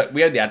mum?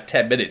 We only had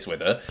 10 minutes with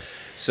her,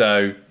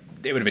 so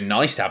it would have been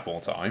nice to have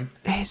more time.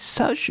 It's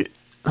such a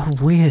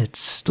weird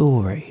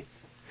story.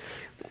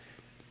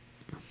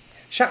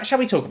 Shall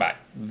we talk about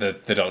the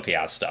Dr.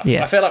 Yaz stuff?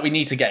 Yes. I feel like we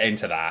need to get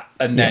into that,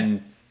 and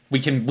then we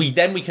can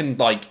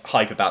like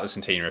hype about the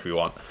Centenary if we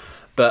want.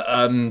 But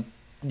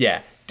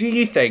do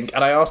you think?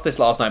 And I asked this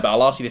last night, but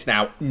I'll ask you this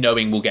now,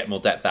 knowing we'll get more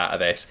depth out of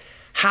this.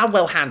 How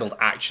well handled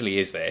actually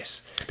is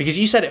this? Because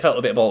you said it felt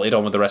a bit bolted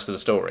on with the rest of the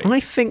story. I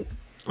think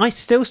I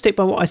still stick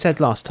by what I said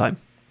last time.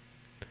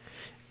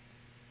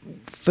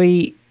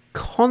 The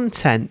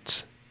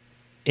content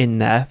in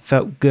there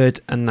felt good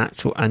and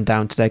natural and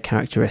down to their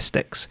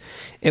characteristics.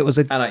 It was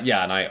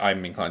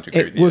I'm inclined to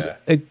agree with you there.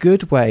 It was a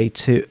good way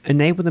to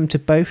enable them to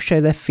both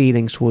show their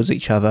feelings towards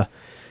each other,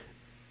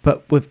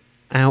 but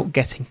without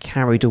getting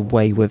carried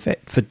away with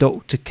it. For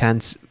Dr.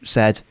 Khan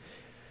said,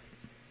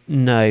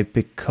 no,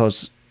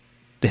 because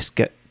this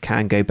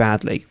can go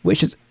badly,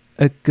 which is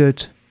a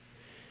good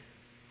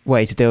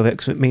way to deal with it,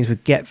 because it means we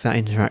get that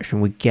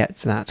interaction, we get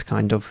that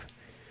kind of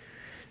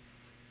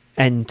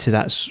end to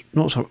that,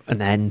 not sort of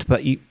an end,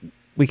 but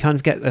we kind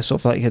of get a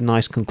sort of like a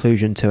nice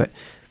conclusion to it.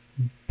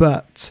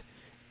 But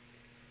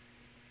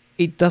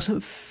it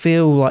doesn't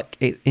feel like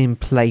it's in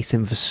place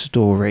in the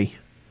story.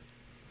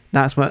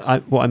 That's what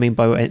I mean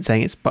by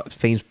saying it's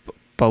themes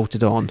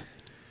bolted on.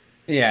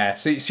 Yeah,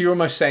 so you're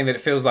almost saying that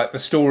it feels like the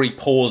story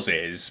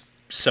pauses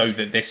so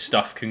that this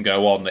stuff can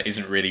go on that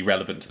isn't really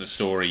relevant to the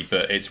story,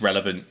 but it's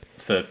relevant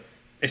for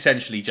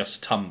essentially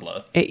just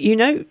Tumblr.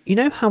 You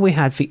know how we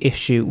had the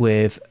issue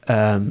with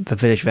the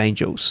Village of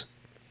Angels.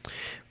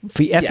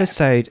 The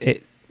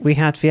episode, we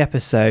had the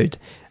episode,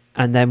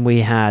 and then we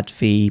had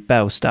the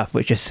Bell stuff,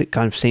 which just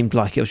kind of seemed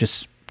like it was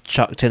just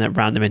chucked in at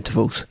random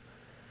intervals.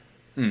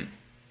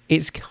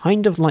 It's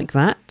kind of like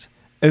that,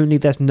 only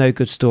there's no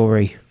good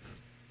story.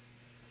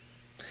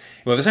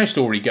 Well, there's no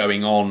story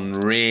going on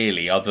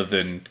really, other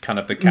than kind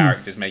of the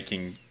characters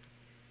making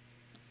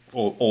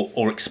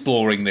or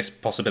exploring this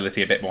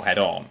possibility a bit more head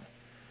on.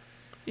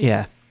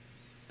 Yeah.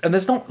 And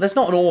there's not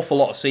an awful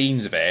lot of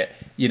scenes of it.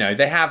 You know,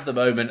 they have the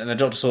moment, and the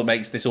Doctor sort of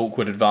makes this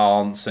awkward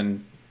advance,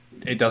 and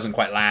it doesn't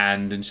quite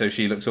land, and so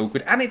she looks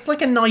awkward. And it's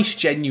like a nice,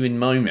 genuine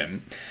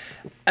moment.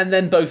 And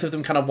then both of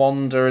them kind of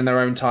wander in their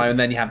own time, and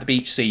then you have the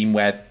beach scene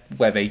where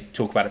they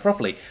talk about it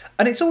properly.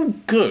 And it's all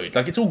good.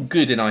 Like, it's all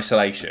good in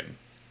isolation.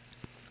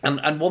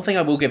 And one thing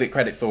I will give it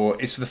credit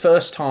for is, for the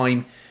first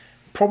time,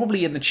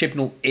 probably in the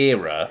Chibnall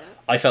era,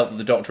 I felt that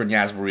the Doctor and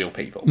Yaz were real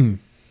people.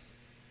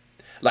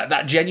 Like,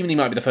 that genuinely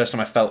might be the first time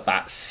I felt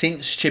that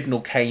since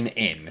Chibnall came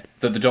in,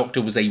 that the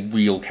Doctor was a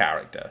real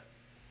character.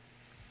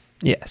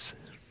 Yes.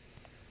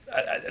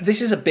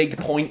 This is a big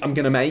point I'm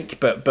going to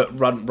make, but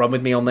run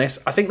with me on this.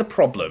 I think the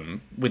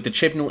problem with the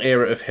Chibnall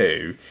era of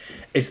Who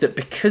is that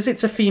because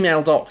it's a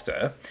female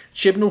Doctor,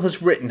 Chibnall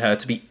has written her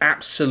to be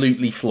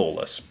absolutely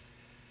flawless.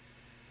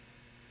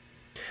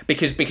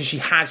 Because she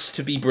has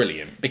to be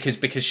brilliant.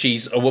 Because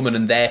she's a woman,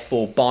 and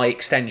therefore, by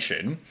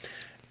extension,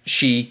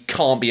 she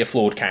can't be a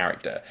flawed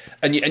character.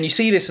 And you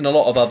see this in a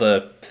lot of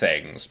other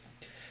things.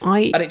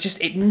 And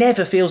it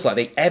never feels like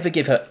they ever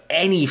give her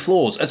any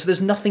flaws. And so there's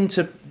nothing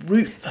to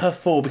root her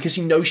for, because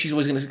you know she's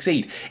always going to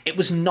succeed. It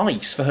was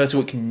nice for her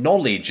to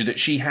acknowledge that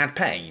she had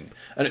pain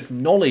and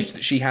acknowledge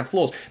that she had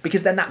flaws,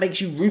 because then that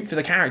makes you root for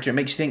the character. It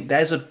makes you think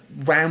there's a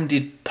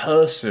rounded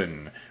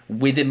person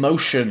with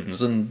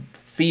emotions and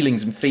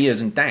feelings and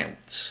fears and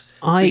doubts.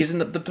 Because in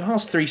the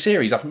past 3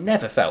 series, I've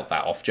never felt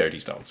that off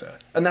Jodie's Doctor.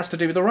 And that's to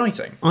do with the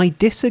writing. I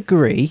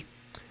disagree,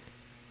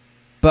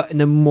 but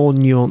in a more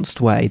nuanced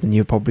way than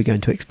you're probably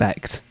going to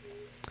expect.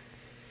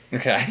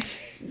 Okay.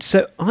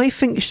 So I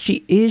think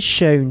she is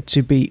shown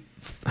to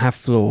have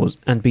flaws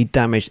and be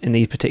damaged in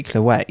these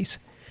particular ways,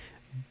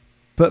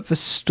 but the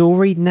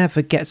story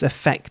never gets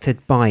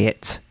affected by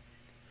it.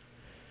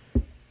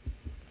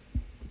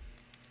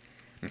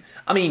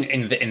 I mean,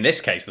 in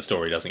this case, the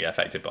story doesn't get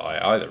affected by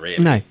it either,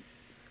 really. No.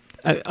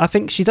 I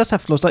think she does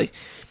have flaws. Like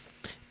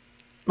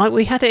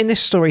we had it in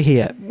this story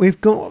here. We've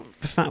got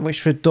the fact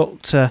which the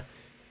Doctor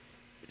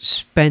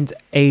spends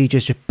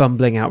ages just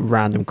bumbling out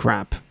random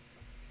crap.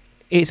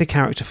 It's a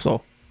character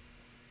flaw.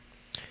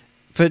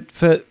 For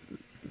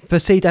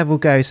Sea Devil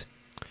goes,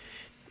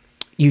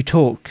 you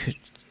talk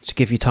to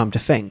give you time to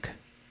think.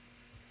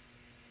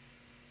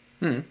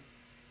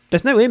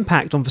 There's no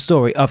impact on the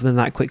story other than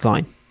that quick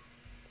line.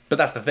 But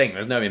that's the thing,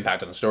 there's no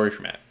impact on the story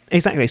from it.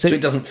 Exactly. So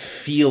it doesn't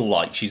feel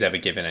like she's ever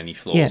given any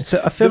flaws. Yeah,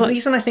 so I feel the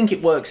reason I think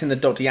it works in the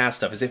Dr. Yaz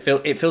stuff is it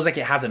feels like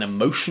it has an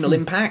emotional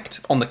impact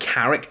on the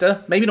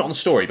character. Maybe not on the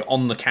story, but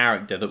on the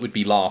character that would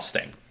be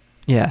lasting.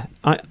 Yeah,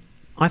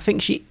 I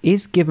think she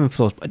is given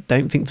flaws, but I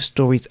don't think the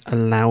stories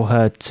allow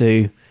her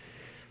to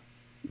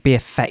be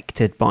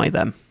affected by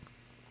them.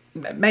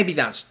 Maybe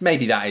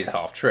that is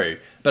half true,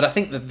 but I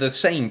think that the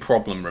same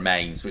problem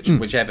remains,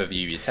 whichever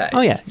view you take.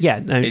 Oh yeah,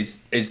 no.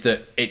 Is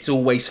that it's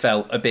always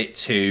felt a bit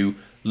too,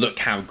 look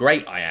how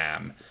great I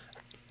am,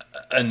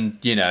 and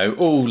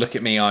look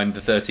at me, I'm the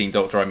 13th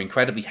Doctor, I'm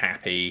incredibly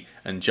happy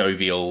and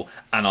jovial,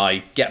 and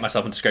I get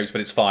myself into scrapes, but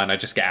it's fine, I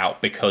just get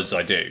out because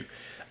I do.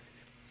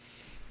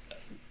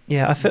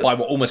 Yeah, I feel by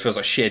what almost feels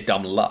like sheer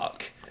dumb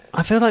luck.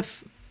 I feel like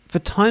for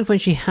times when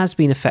she has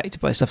been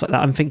affected by stuff like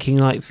that, I'm thinking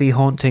like The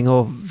Haunting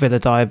or Villa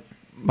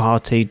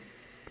Diabati,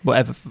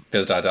 whatever.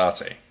 Villa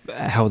Diabati.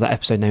 Hell, that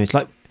episode name is.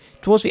 Like,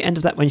 towards the end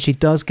of that, when she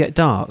does get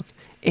dark,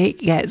 it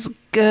gets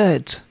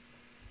good.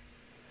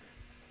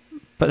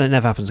 But it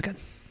never happens again.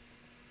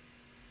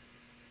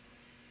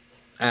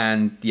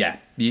 And yeah,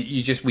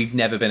 we've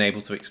never been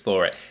able to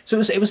explore it. So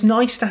it was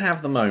nice to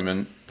have the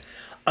moment.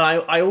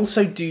 I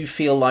also do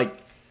feel like,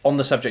 on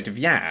the subject of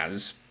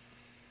Yaz,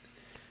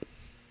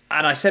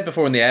 and I said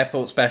before in the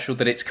airport special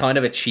that it's kind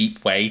of a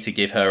cheap way to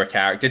give her a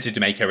character, to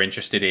make her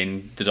interested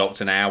in the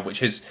Doctor now,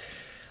 which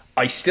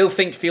I still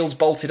think feels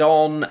bolted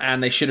on,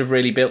 and they should have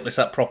really built this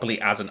up properly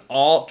as an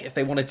arc if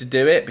they wanted to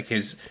do it,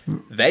 because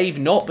they've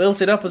not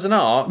built it up as an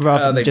arc.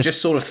 They've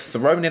just sort of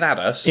thrown it at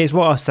us. It's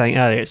what I was saying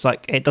earlier. It's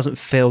like, it doesn't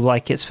feel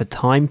like it's for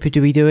time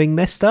to be doing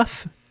this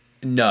stuff.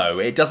 No,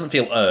 it doesn't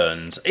feel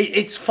earned.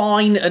 It's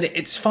fine, and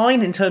it's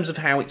fine in terms of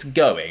how it's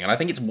going, and I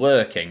think it's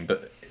working,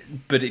 but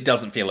it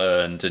doesn't feel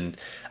earned, and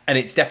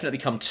it's definitely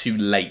come too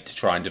late to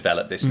try and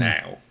develop this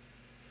now.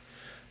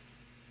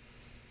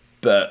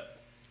 But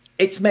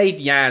it's made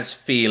Yaz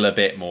feel a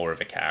bit more of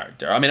a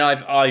character. I mean,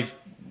 I've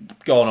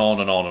gone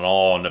on and on and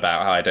on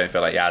about how I don't feel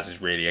like Yaz is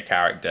really a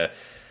character,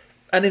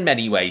 and in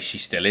many ways she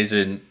still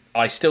isn't.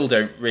 I still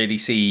don't really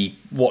see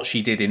what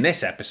she did in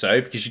this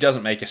episode, because she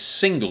doesn't make a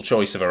single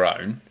choice of her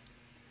own.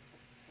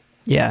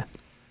 Yeah.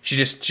 She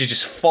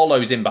just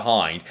follows in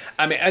behind.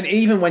 I mean, and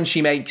even when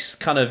she makes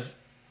kind of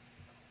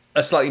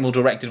a slightly more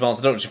direct advance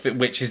to the Doctor,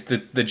 which is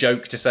the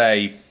joke to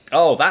say,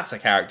 oh, that's a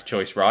character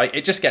choice, right?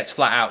 It just gets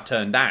flat out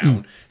turned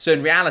down. So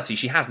in reality,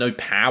 she has no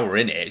power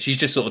in it. She's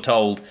just sort of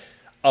told,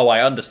 oh,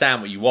 I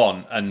understand what you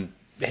want, and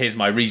here's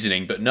my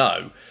reasoning, but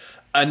no.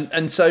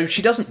 And so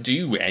she doesn't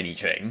do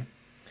anything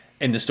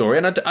in the story,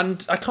 and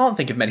I can't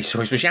think of many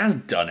stories where she has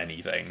done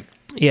anything.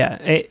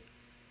 Yeah,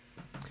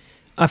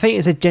 I think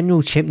it's a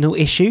general Chibnall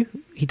issue.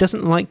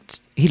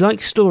 He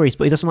likes stories,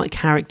 but he doesn't like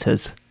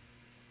characters.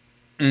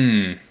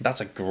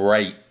 That's a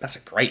great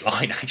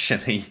line,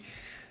 actually.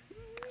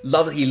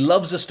 He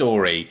loves a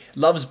story,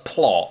 loves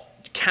plot,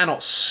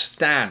 cannot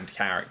stand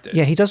characters.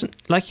 Yeah, he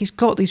doesn't, like, he's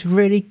got these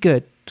really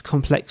good,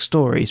 complex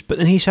stories, but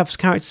then he shoves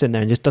characters in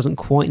there and just doesn't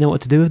quite know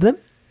what to do with them.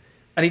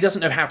 And he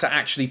doesn't know how to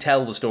actually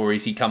tell the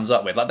stories he comes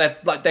up with.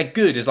 They're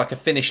good as like a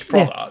finished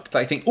product.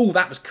 I think, oh,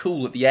 that was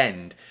cool at the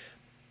end.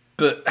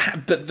 But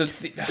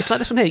it's like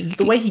this one here.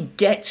 The way he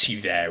gets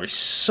you there is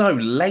so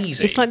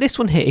lazy. It's like this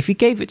one here. If you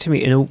gave it to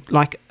me in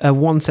a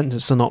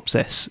one-sentence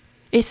synopsis,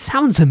 it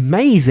sounds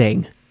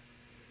amazing.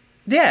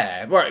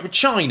 Yeah, right.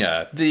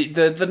 China, the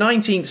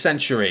 19th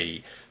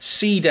century,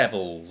 Sea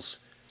Devils,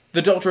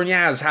 the Doctor and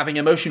Yaz having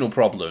emotional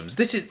problems.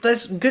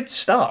 There's good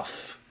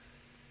stuff.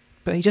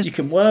 But he just you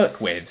can work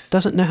with.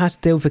 Doesn't know how to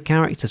deal with the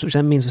characters, which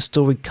then means the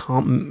story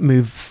can't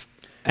move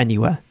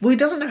anywhere. Well, he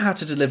doesn't know how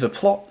to deliver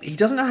plot. He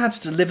doesn't know how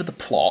to deliver the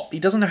plot. He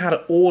doesn't know how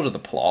to order the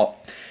plot.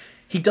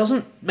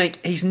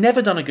 He's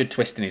never done a good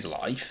twist in his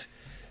life.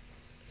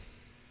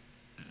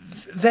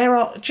 There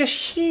are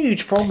just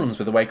huge problems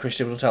with the way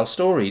Christian will tell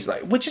stories.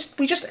 Like we just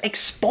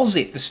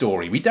exposit the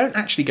story. We don't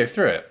actually go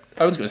through it.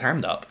 Owen's got his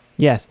hand up.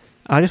 Yes,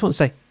 I just want to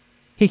say,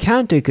 he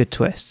can do good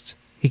twists.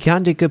 He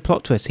can do good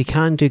plot twists. He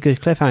can do good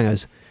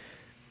cliffhangers,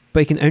 but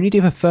he can only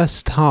do the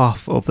first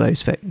half of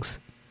those things.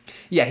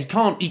 Yeah, he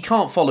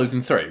can't follow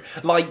them through.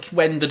 Like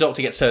when the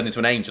Doctor gets turned into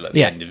an angel at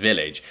the end of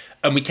Village,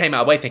 and we came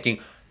out away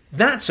thinking,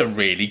 that's a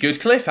really good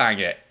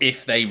cliffhanger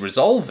if they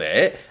resolve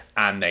it,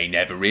 and they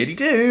never really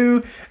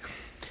do.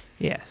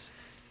 Yes.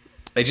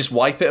 They just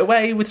wipe it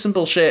away with some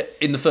bullshit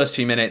in the first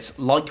 2 minutes,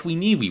 like we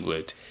knew we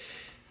would.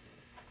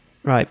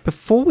 Right,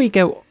 before we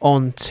go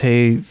on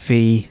to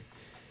the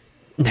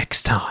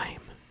next time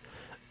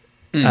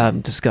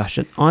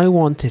discussion, I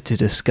wanted to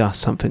discuss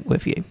something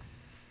with you.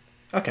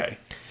 Okay.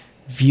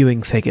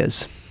 Viewing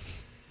figures.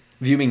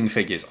 Viewing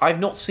figures. I've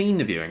not seen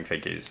the viewing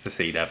figures for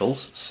Sea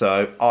Devils,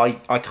 so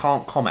I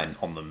can't comment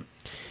on them.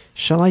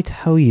 Shall I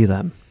tell you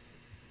them?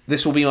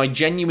 This will be my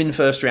genuine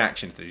first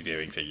reaction to these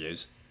viewing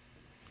figures.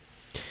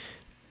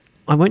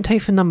 I won't tell you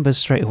for numbers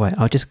straight away.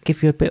 I'll just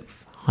give you a bit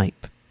of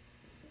hype.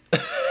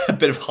 A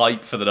bit of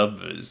hype for the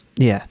numbers.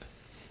 Yeah.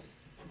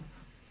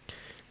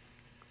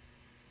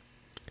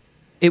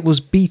 It was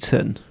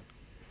beaten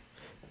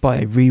by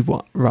a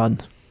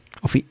rerun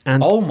of the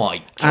oh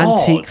my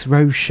God. Antiques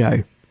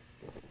Roadshow.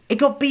 It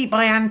got beat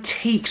by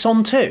Antiques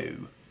on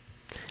 2?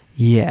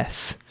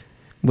 Yes.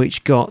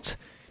 Which got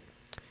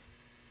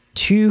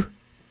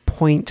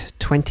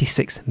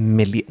 2.26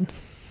 million.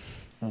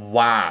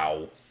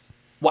 Wow.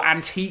 Well,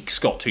 Antiques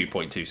got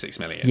 2.26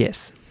 million.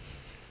 Yes.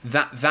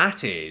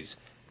 That is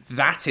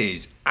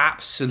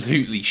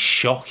absolutely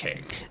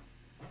shocking.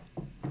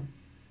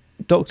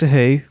 Doctor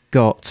Who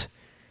got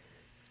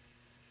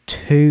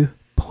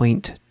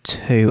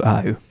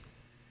 2.20.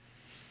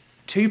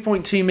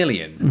 2.2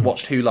 million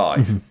watched Who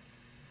live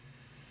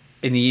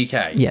in the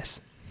UK.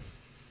 Yes.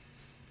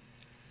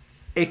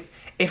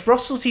 If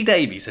Russell T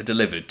Davies had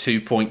delivered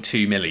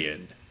 2.2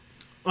 million,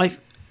 I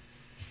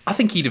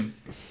think he'd have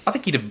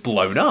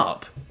blown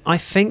up. I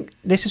think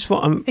this is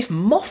what I'm... If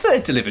Moffat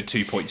had delivered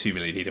 2.2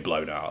 million, he'd have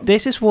blown up.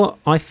 This is what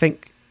I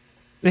think...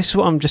 This is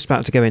what I'm just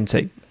about to go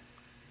into.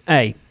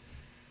 A,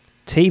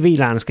 TV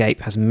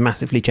landscape has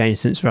massively changed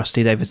since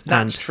Rusty Davies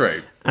That's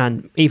true.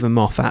 And even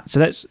Moffat.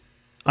 So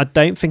I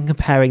don't think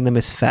comparing them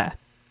is fair.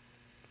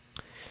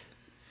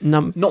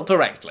 Not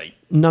directly.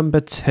 Number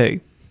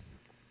 2.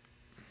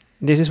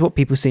 This is what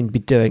people seem to be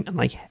doing,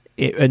 and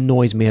it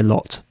annoys me a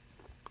lot.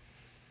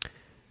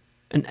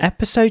 An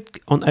episode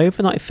on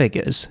Overnight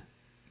Figures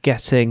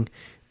getting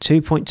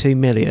 2.2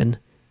 million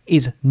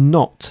is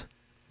not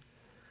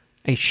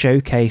a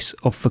showcase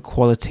of the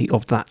quality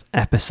of that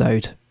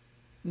episode.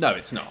 No,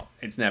 it's not.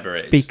 It's never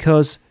is.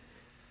 Because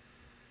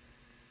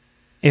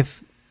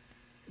if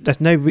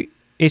there's no...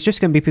 it's just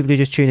going to be people who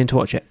just tune in to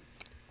watch it.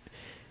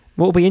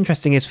 What will be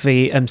interesting is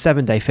the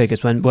 7-day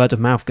figures when word of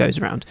mouth goes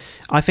around.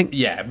 I think...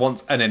 Yeah,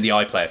 once, and then the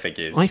iPlayer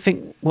figures. I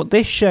think what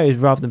this shows,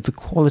 rather than the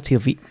quality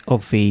of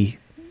the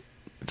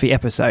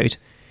episode,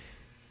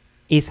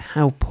 is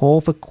how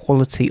poor the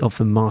quality of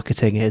the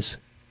marketing is.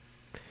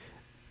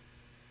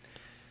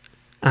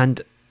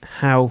 And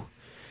how...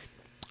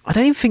 I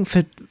don't even think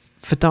for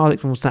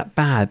Dalek was that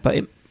bad,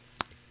 but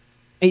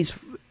it's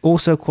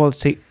also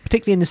quality,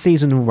 particularly in the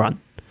seasonal run,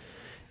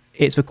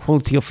 it's the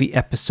quality of the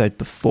episode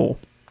before.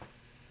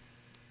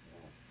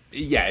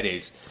 Yeah, it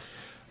is.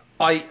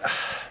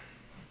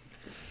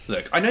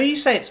 Look, I know you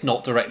say it's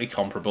not directly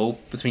comparable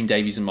between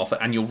Davies and Moffat,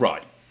 and you're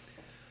right.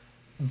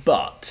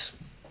 But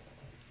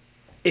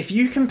if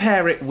you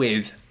compare it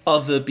with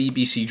other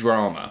BBC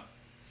drama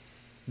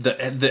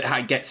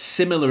that gets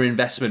similar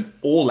investment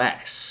or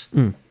less,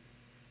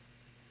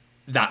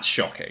 that's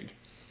shocking.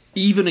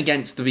 Even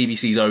against the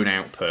BBC's own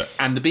output.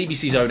 And the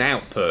BBC's own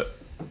output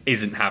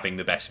isn't having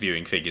the best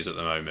viewing figures at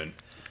the moment.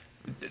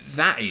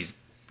 That is...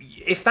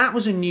 If that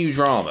was a new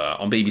drama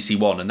on BBC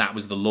One and that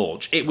was the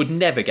launch, it would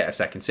never get a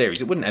second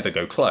series. It wouldn't ever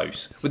go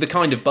close. With the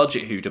kind of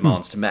budget Who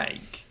demands to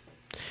make,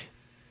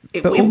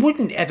 it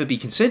wouldn't ever be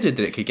considered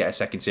that it could get a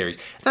second series.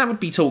 That would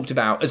be talked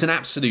about as an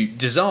absolute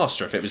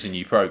disaster if it was a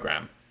new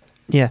programme.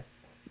 Yeah.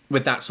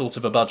 With that sort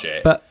of a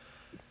budget. But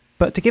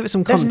to give it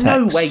some context... There's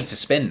no way to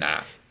spin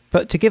that.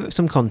 But to give it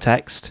some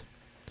context,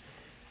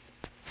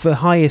 the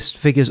highest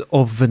figures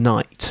of the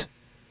night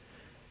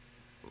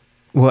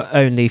were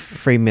only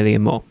 3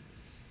 million more.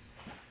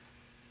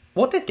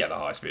 What did get the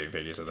highest viewing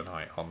figures of the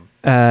night on?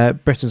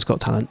 Britain's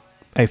Got Talent,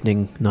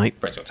 opening night.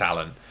 Britain's Got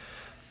Talent.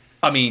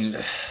 I mean,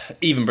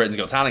 even Britain's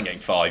Got Talent getting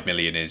 5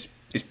 million is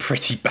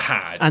pretty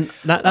bad. And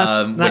that's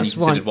when you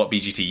considered what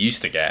BGT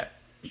used to get.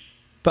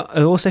 But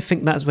I also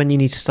think that's when you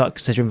need to start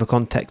considering the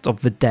context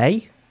of the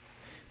day,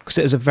 because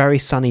it was a very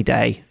sunny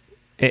day.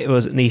 It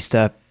was an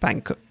Easter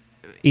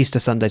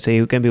Sunday, so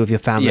you were going to be with your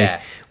family.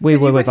 Yeah. We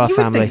were with our you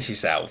family. Would think to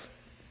yourself,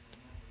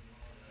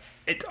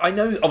 I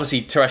know,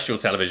 obviously, terrestrial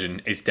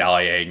television is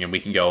dying, and we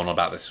can go on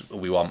about this all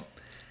we want,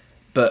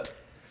 but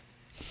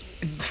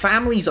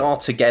families are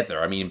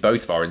together. I mean, in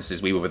both of our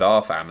instances, we were with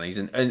our families,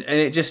 and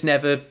it just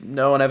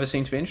no one ever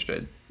seemed to be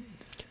interested.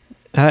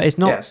 It's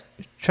not... Yes.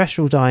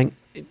 Terrestrial dying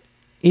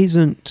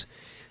isn't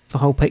the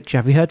whole picture.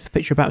 Have you heard the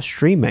picture about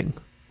streaming?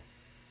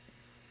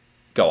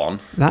 Go on.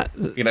 That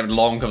We're going to have a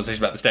long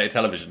conversation about the state of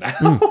television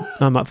now.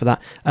 I'm up for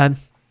that.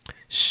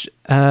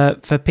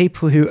 For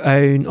people who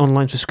own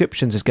online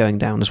subscriptions is going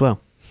down as well.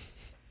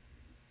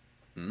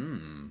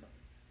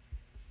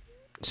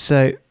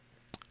 So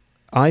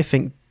I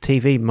think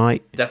TV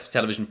might... Death of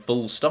television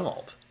full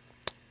stop.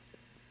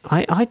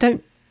 I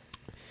don't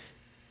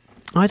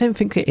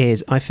think it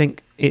is. I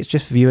think it's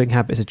just viewing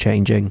habits are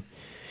changing.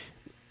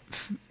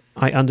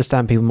 I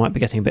understand people might be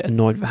getting a bit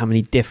annoyed with how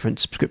many different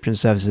subscription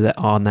services there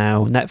are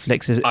now.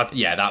 Netflix is...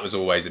 yeah, that was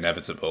always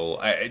inevitable.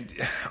 I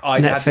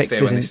had this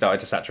fear when they started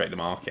to saturate the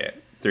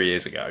market 3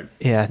 years ago.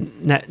 Yeah,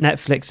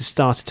 Netflix has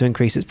started to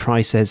increase its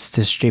prices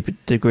to stupid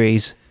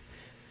degrees.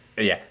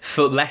 Yeah,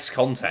 for less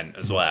content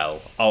as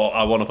well.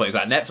 I want to point this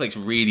out. Netflix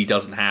really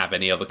doesn't have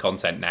any other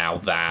content now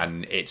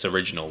than its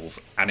originals,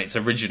 and its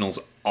originals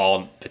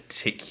aren't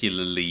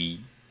particularly...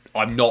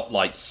 I'm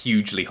not,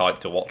 hugely hyped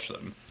to watch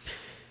them.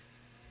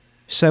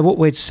 So what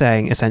we're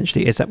saying,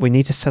 essentially, is that we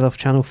need to sell off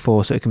Channel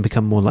 4 so it can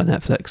become more like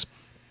Netflix.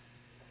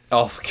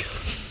 Oh, for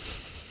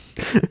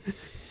God.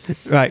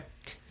 Right.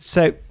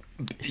 So...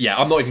 Yeah,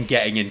 I'm not even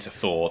getting into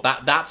 4.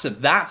 That's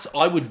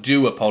I would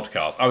do a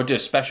podcast. I would do a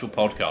special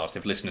podcast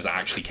if listeners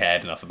actually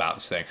cared enough about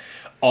this thing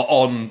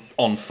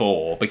on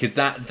 4, because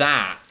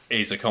that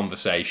is a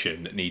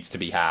conversation that needs to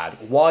be had.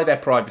 Why they're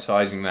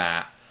privatising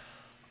that,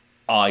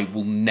 I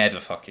will never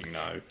fucking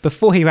know.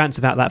 Before he rants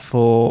about that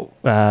for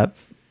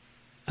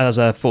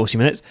as 40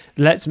 minutes,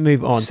 let's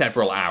move on.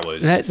 Several hours.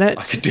 I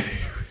could do.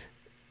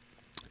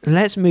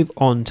 Let's move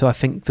on to, I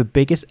think, the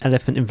biggest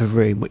elephant in the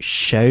room, which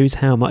shows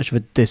how much of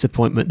a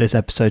disappointment this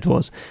episode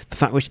was. The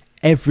fact which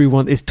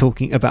everyone is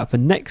talking about for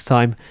next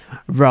time,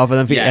 rather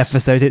than the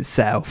episode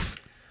itself.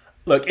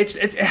 Look,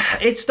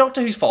 it's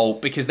Doctor Who's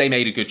fault because they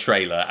made a good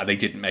trailer and they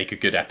didn't make a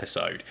good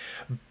episode.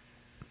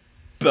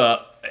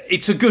 But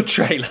it's a good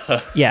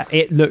trailer. Yeah,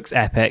 it looks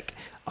epic.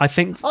 I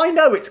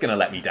know it's going to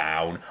let me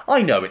down.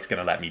 But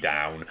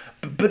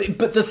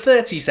the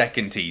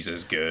 30-second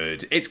teaser's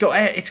good. It's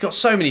got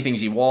so many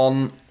things you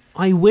want.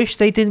 I wish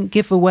they didn't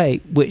give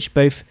away which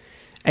both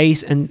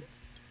Ace and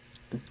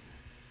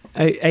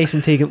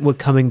Tegan were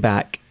coming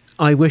back.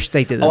 I wish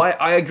they didn't.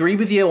 I agree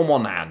with you on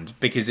one hand,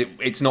 because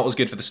it's not as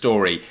good for the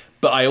story,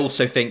 but I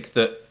also think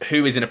that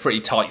Who is in a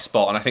pretty tight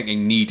spot, and I think they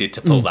needed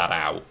to pull that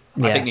out.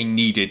 Yeah. I think they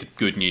needed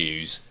good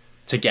news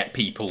to get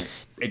people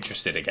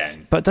interested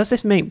again. But does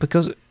this mean,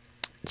 because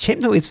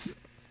Chibnall is...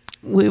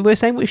 We're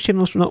saying which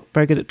Chibnall's not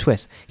very good at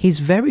twists. He's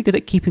very good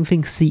at keeping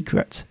things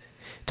secret.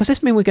 Does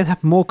this mean we're going to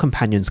have more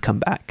companions come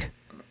back?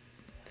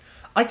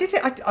 I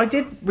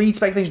did read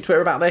speculation on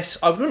Twitter about this.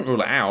 I wouldn't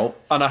rule it out,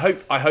 and I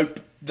hope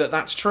that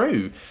that's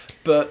true.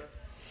 But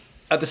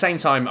at the same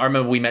time, I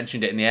remember we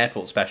mentioned it in the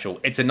airport special.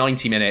 It's a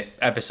 90-minute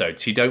episode,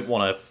 so you don't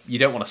want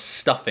to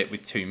stuff it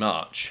with too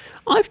much.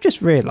 I've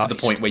just realised, to the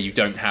point where you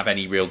don't have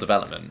any real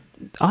development.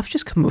 I've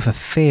just come up with a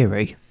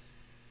theory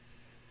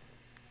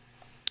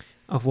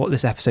of what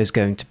this episode's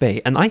going to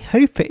be, and I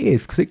hope it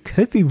is, because it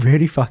could be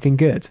really fucking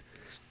good.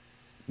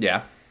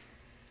 Yeah.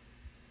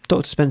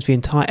 Doctor spends the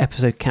entire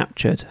episode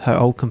captured. Her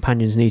old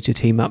companions need to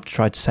team up to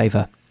try to save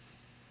her.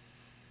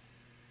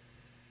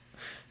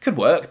 Could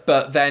work,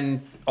 but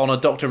then on a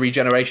Doctor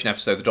regeneration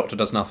episode, the Doctor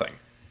does nothing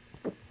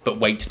but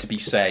wait to be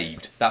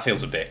saved. That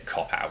feels a bit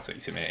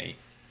cop-outy to me.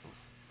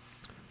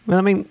 Well,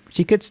 I mean,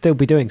 she could still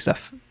be doing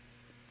stuff,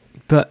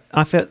 but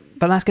I feel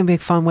But that's going to be a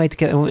fun way to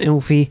get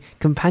all the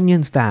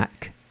companions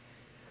back.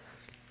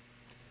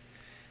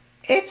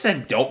 It's a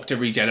Doctor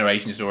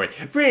regeneration story.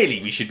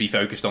 Really, we should be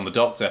focused on the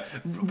Doctor.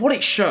 What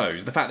it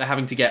shows, the fact they're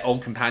having to get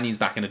old companions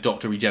back in a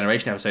Doctor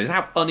regeneration episode, is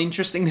how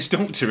uninteresting this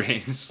Doctor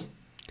is.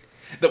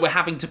 That we're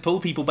having to pull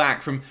people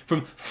back from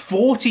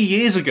 40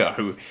 years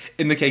ago,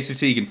 in the case of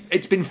Tegan.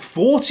 It's been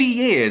 40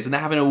 years, and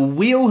they're having to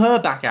wheel her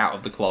back out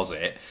of the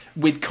closet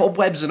with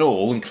cobwebs and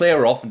all, and clear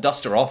her off and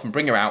dust her off and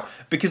bring her out,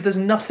 because there's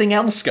nothing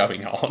else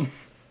going on.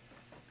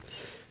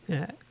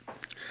 Yeah.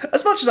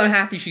 As much as I'm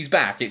happy she's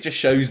back, it just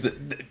shows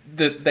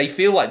that they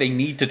feel like they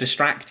need to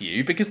distract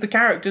you, because the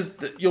characters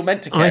that you're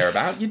meant to care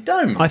about, you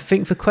don't. I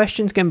think the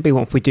question's going to be,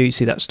 once we do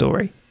see that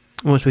story,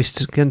 once we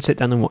can sit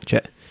down and watch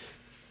it,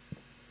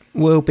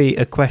 will be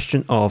a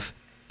question of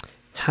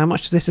how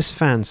much of this is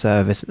fan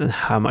service and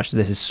how much of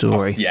this is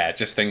story. Yeah,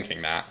 just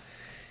thinking that.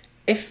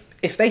 If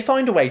they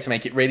find a way to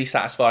make it really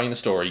satisfying in the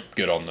story,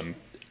 good on them.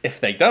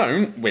 If they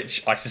don't,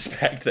 which I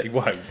suspect they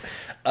won't,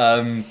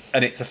 and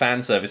it's a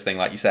fan service thing,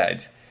 like you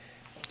said,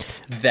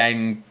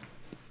 then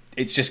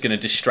it's just going to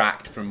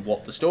distract from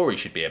what the story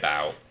should be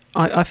about.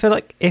 I feel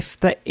like if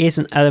there is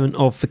an element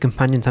of the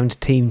companions having to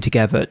team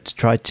together to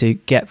try to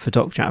get the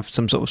Doctor out of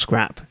some sort of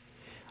scrap,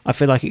 I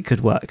feel like it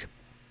could work.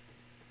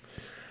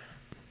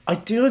 I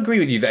do agree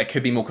with you that there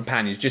could be more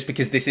companions, just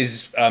because this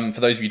is, for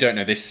those of you who don't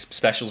know, this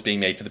special's being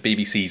made for the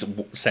BBC's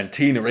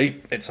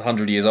centenary. It's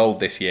 100 years old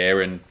this year,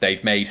 and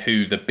they've made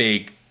Who the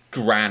big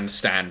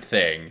grandstand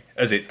thing,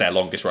 as it's their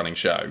longest running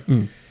show.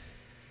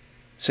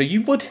 So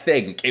you would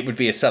think it would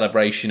be a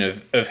celebration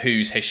of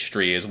Who's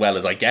history, as well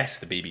as, I guess,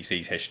 the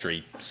BBC's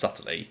history,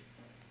 subtly.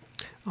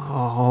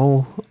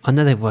 Oh, I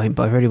know they won't,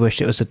 but I really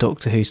wish it was a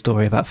Doctor Who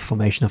story about the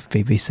formation of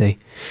the BBC.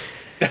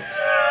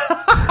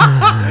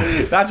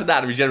 Imagine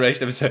that, a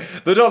regeneration episode.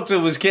 The Doctor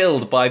was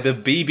killed by the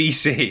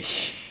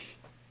BBC.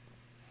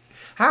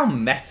 How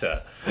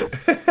meta.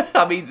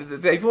 I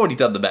mean, they've already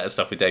done the meta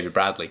stuff with David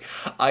Bradley.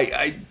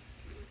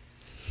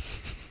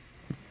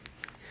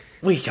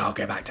 We can't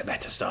go back to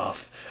meta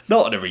stuff.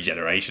 Not in a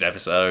regeneration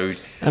episode.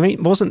 I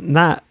mean, wasn't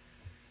that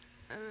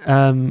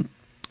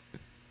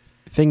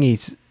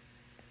Thingy's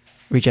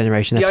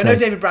regeneration episode? Yeah, I know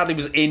David Bradley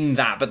was in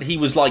that, but he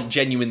was like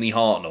genuinely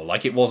Hartnell.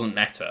 Like, it wasn't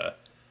meta.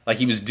 Like,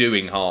 he was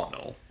doing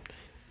Hartnell.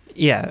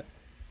 Yeah.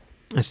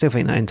 I still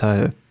think that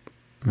entire...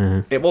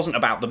 It wasn't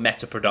about the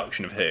meta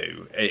production of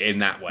Who in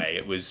that way.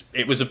 It was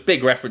a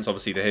big reference,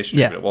 obviously, to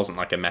history, but it wasn't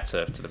like a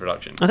meta to the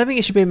production. I don't think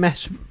it should be a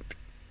meta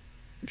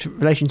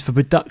relation to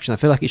production. I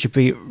feel like it should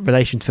be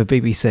relation to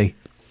the BBC.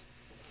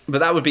 But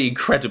that would be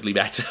incredibly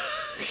meta.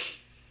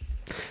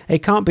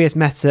 It can't be as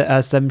meta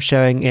as them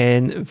showing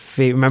in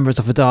the Remembrance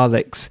of the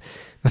Daleks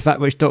the fact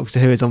which Doctor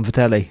Who is on for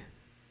telly.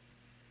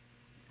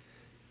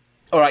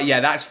 All right, yeah,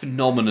 that's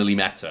phenomenally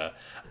meta.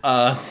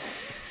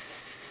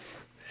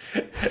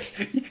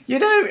 You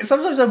know,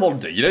 sometimes I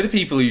wonder, the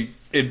people who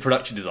in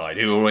production design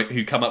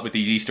who come up with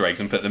these Easter eggs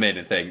and put them in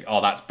and think,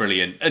 oh, that's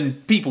brilliant,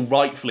 and people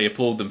rightfully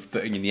applaud them for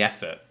putting in the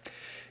effort.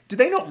 Do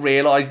they not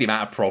realise the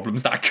amount of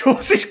problems that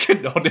causes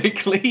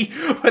canonically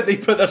when they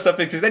put that stuff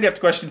in? Because then you have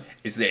to question,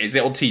 is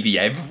it on TV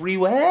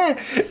everywhere?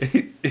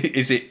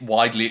 Is it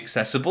widely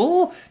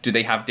accessible? Do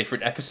they have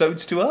different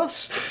episodes to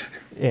us?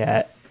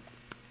 Yeah.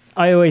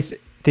 I always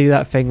do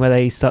that thing where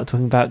they start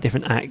talking about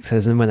different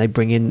actors, and when they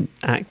bring in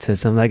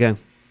actors and they go,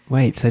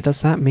 wait, so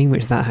does that mean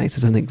that actor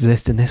doesn't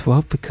exist in this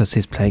world because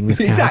he's playing this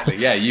character? Exactly,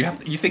 yeah.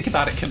 You think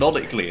about it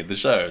canonically in the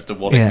show as to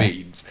what it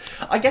means.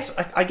 I guess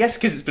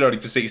because it's been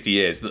running for 60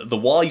 years, the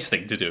wise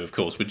thing to do, of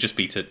course, would just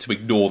be to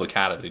ignore the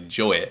canon and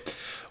enjoy it.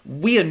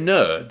 We are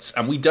nerds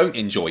and we don't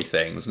enjoy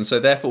things, and so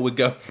therefore we're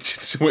going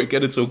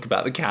to talk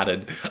about the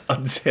canon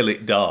until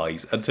it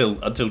dies, until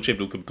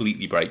Chibnall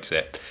completely breaks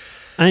it.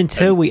 And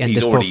until we end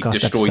this podcast episode.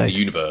 He's already destroyed the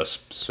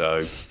universe, so...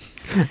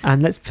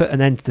 And let's put an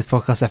end to the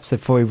podcast episode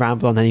before we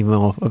ramble on any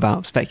more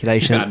about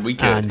speculation. And we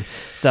could. And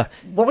stuff.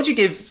 What would you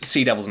give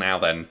Sea Devils now,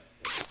 then?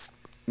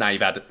 Now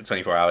you've had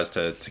 24 hours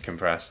to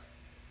compress.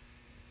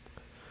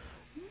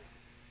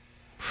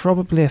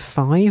 Probably a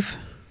 5.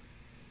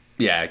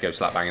 Yeah, go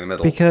slap bang in the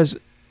middle. Because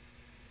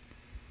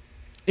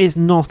it's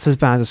not as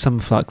bad as some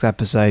Flux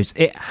episodes.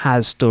 It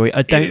has story.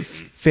 I don't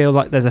feel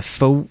like there's a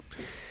full...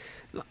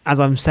 As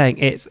I'm saying,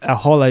 it's a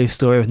hollow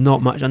story with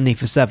not much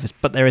underneath the surface,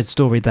 but there is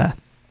story there.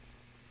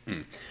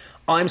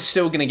 I'm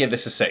still going to give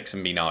this a 6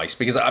 and be nice,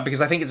 because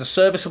I think it's a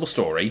serviceable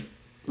story,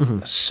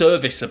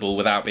 serviceable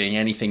without being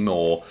anything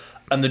more,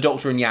 and the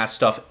Doctor and Yaz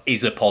stuff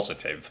is a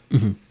positive.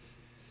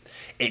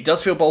 It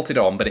does feel bolted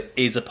on, but it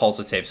is a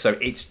positive, so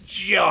it's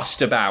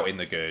just about in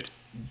the good.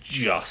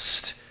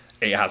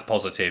 It has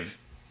positive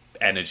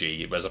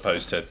energy as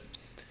opposed to...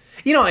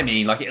 You know what I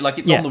mean? Like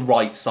it's on the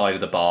right side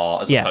of the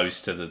bar as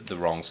opposed to the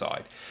wrong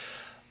side.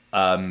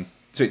 So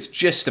it's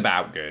just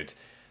about good.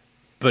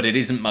 But it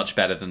isn't much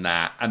better than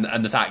that.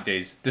 And the fact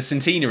is, the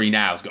centenary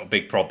now has got a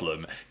big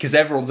problem, because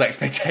everyone's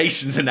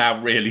expectations are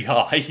now really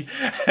high.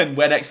 And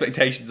when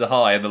expectations are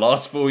high in the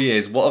last 4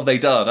 years, what have they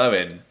done,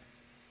 Owen?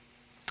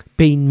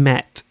 Been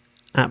met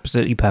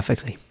absolutely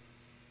perfectly.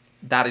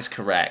 That is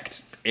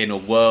correct. in a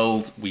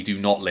world we do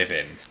not live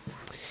in.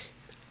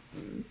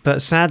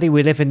 But sadly,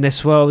 we live in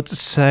this world,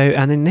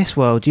 and in this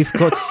world, you've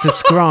got to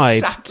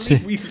subscribe.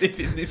 Sadly, we live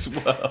in this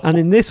world. And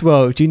in this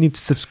world, you need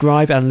to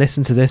subscribe and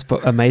listen to this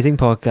amazing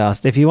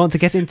podcast. If you want to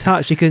get in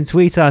touch, you can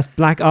tweet us,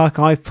 Black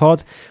Archive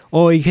Pod,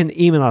 or you can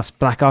email us,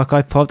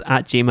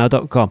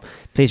 blackarchivepod@gmail.com.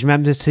 Please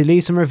remember to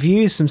leave some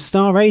reviews, some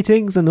star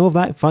ratings, and all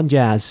that fun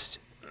jazz.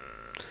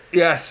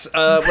 Yes,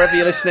 wherever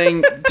you're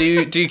listening,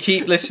 do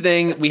keep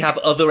listening. We have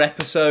other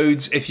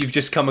episodes if you've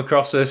just come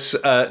across us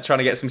trying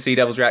to get some Sea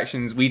Devils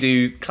reactions. We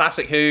do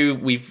Classic Who.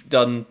 We've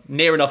done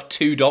near enough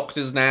 2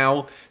 Doctors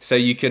now, so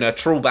you can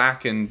trawl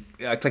back and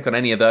click on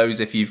any of those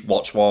if you've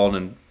watched one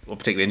and are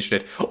particularly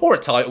interested. Or a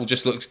title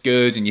just looks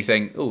good and you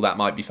think, oh, that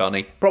might be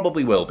funny.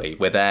 Probably will be.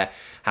 We're there.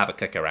 Have a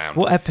click around.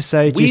 What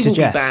episode do you suggest?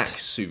 We will be back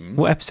soon.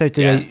 What episode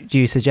do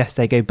you suggest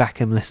they go back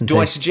and listen to? Do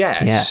I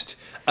suggest?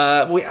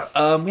 Yeah. We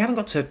haven't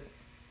got to...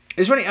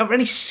 Are there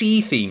any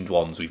sea-themed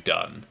ones we've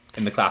done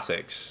in the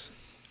classics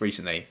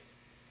recently?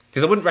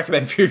 Because I wouldn't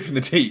recommend Fury from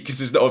the Deep because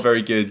it's not a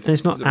very good.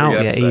 It's not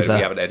out yet either.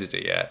 We haven't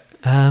edited it yet.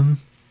 I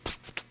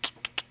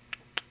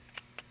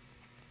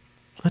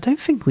don't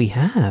think we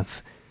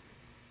have.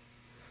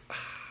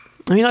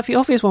 I mean, like the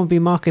obvious one would be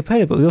Marco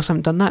Polo, but we also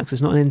haven't done that because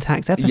it's not an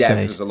intact episode. Yeah,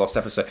 because it's a lost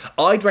episode.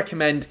 I'd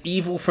recommend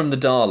Evil from the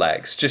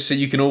Daleks, just so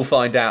you can all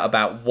find out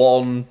about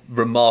one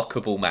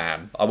remarkable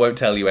man. I won't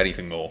tell you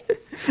anything more.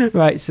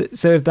 Right, so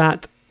with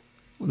that,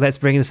 let's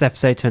bring this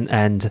episode to an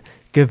end.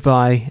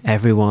 Goodbye,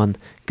 everyone.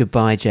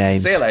 Goodbye,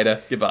 James. See you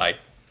later. Goodbye.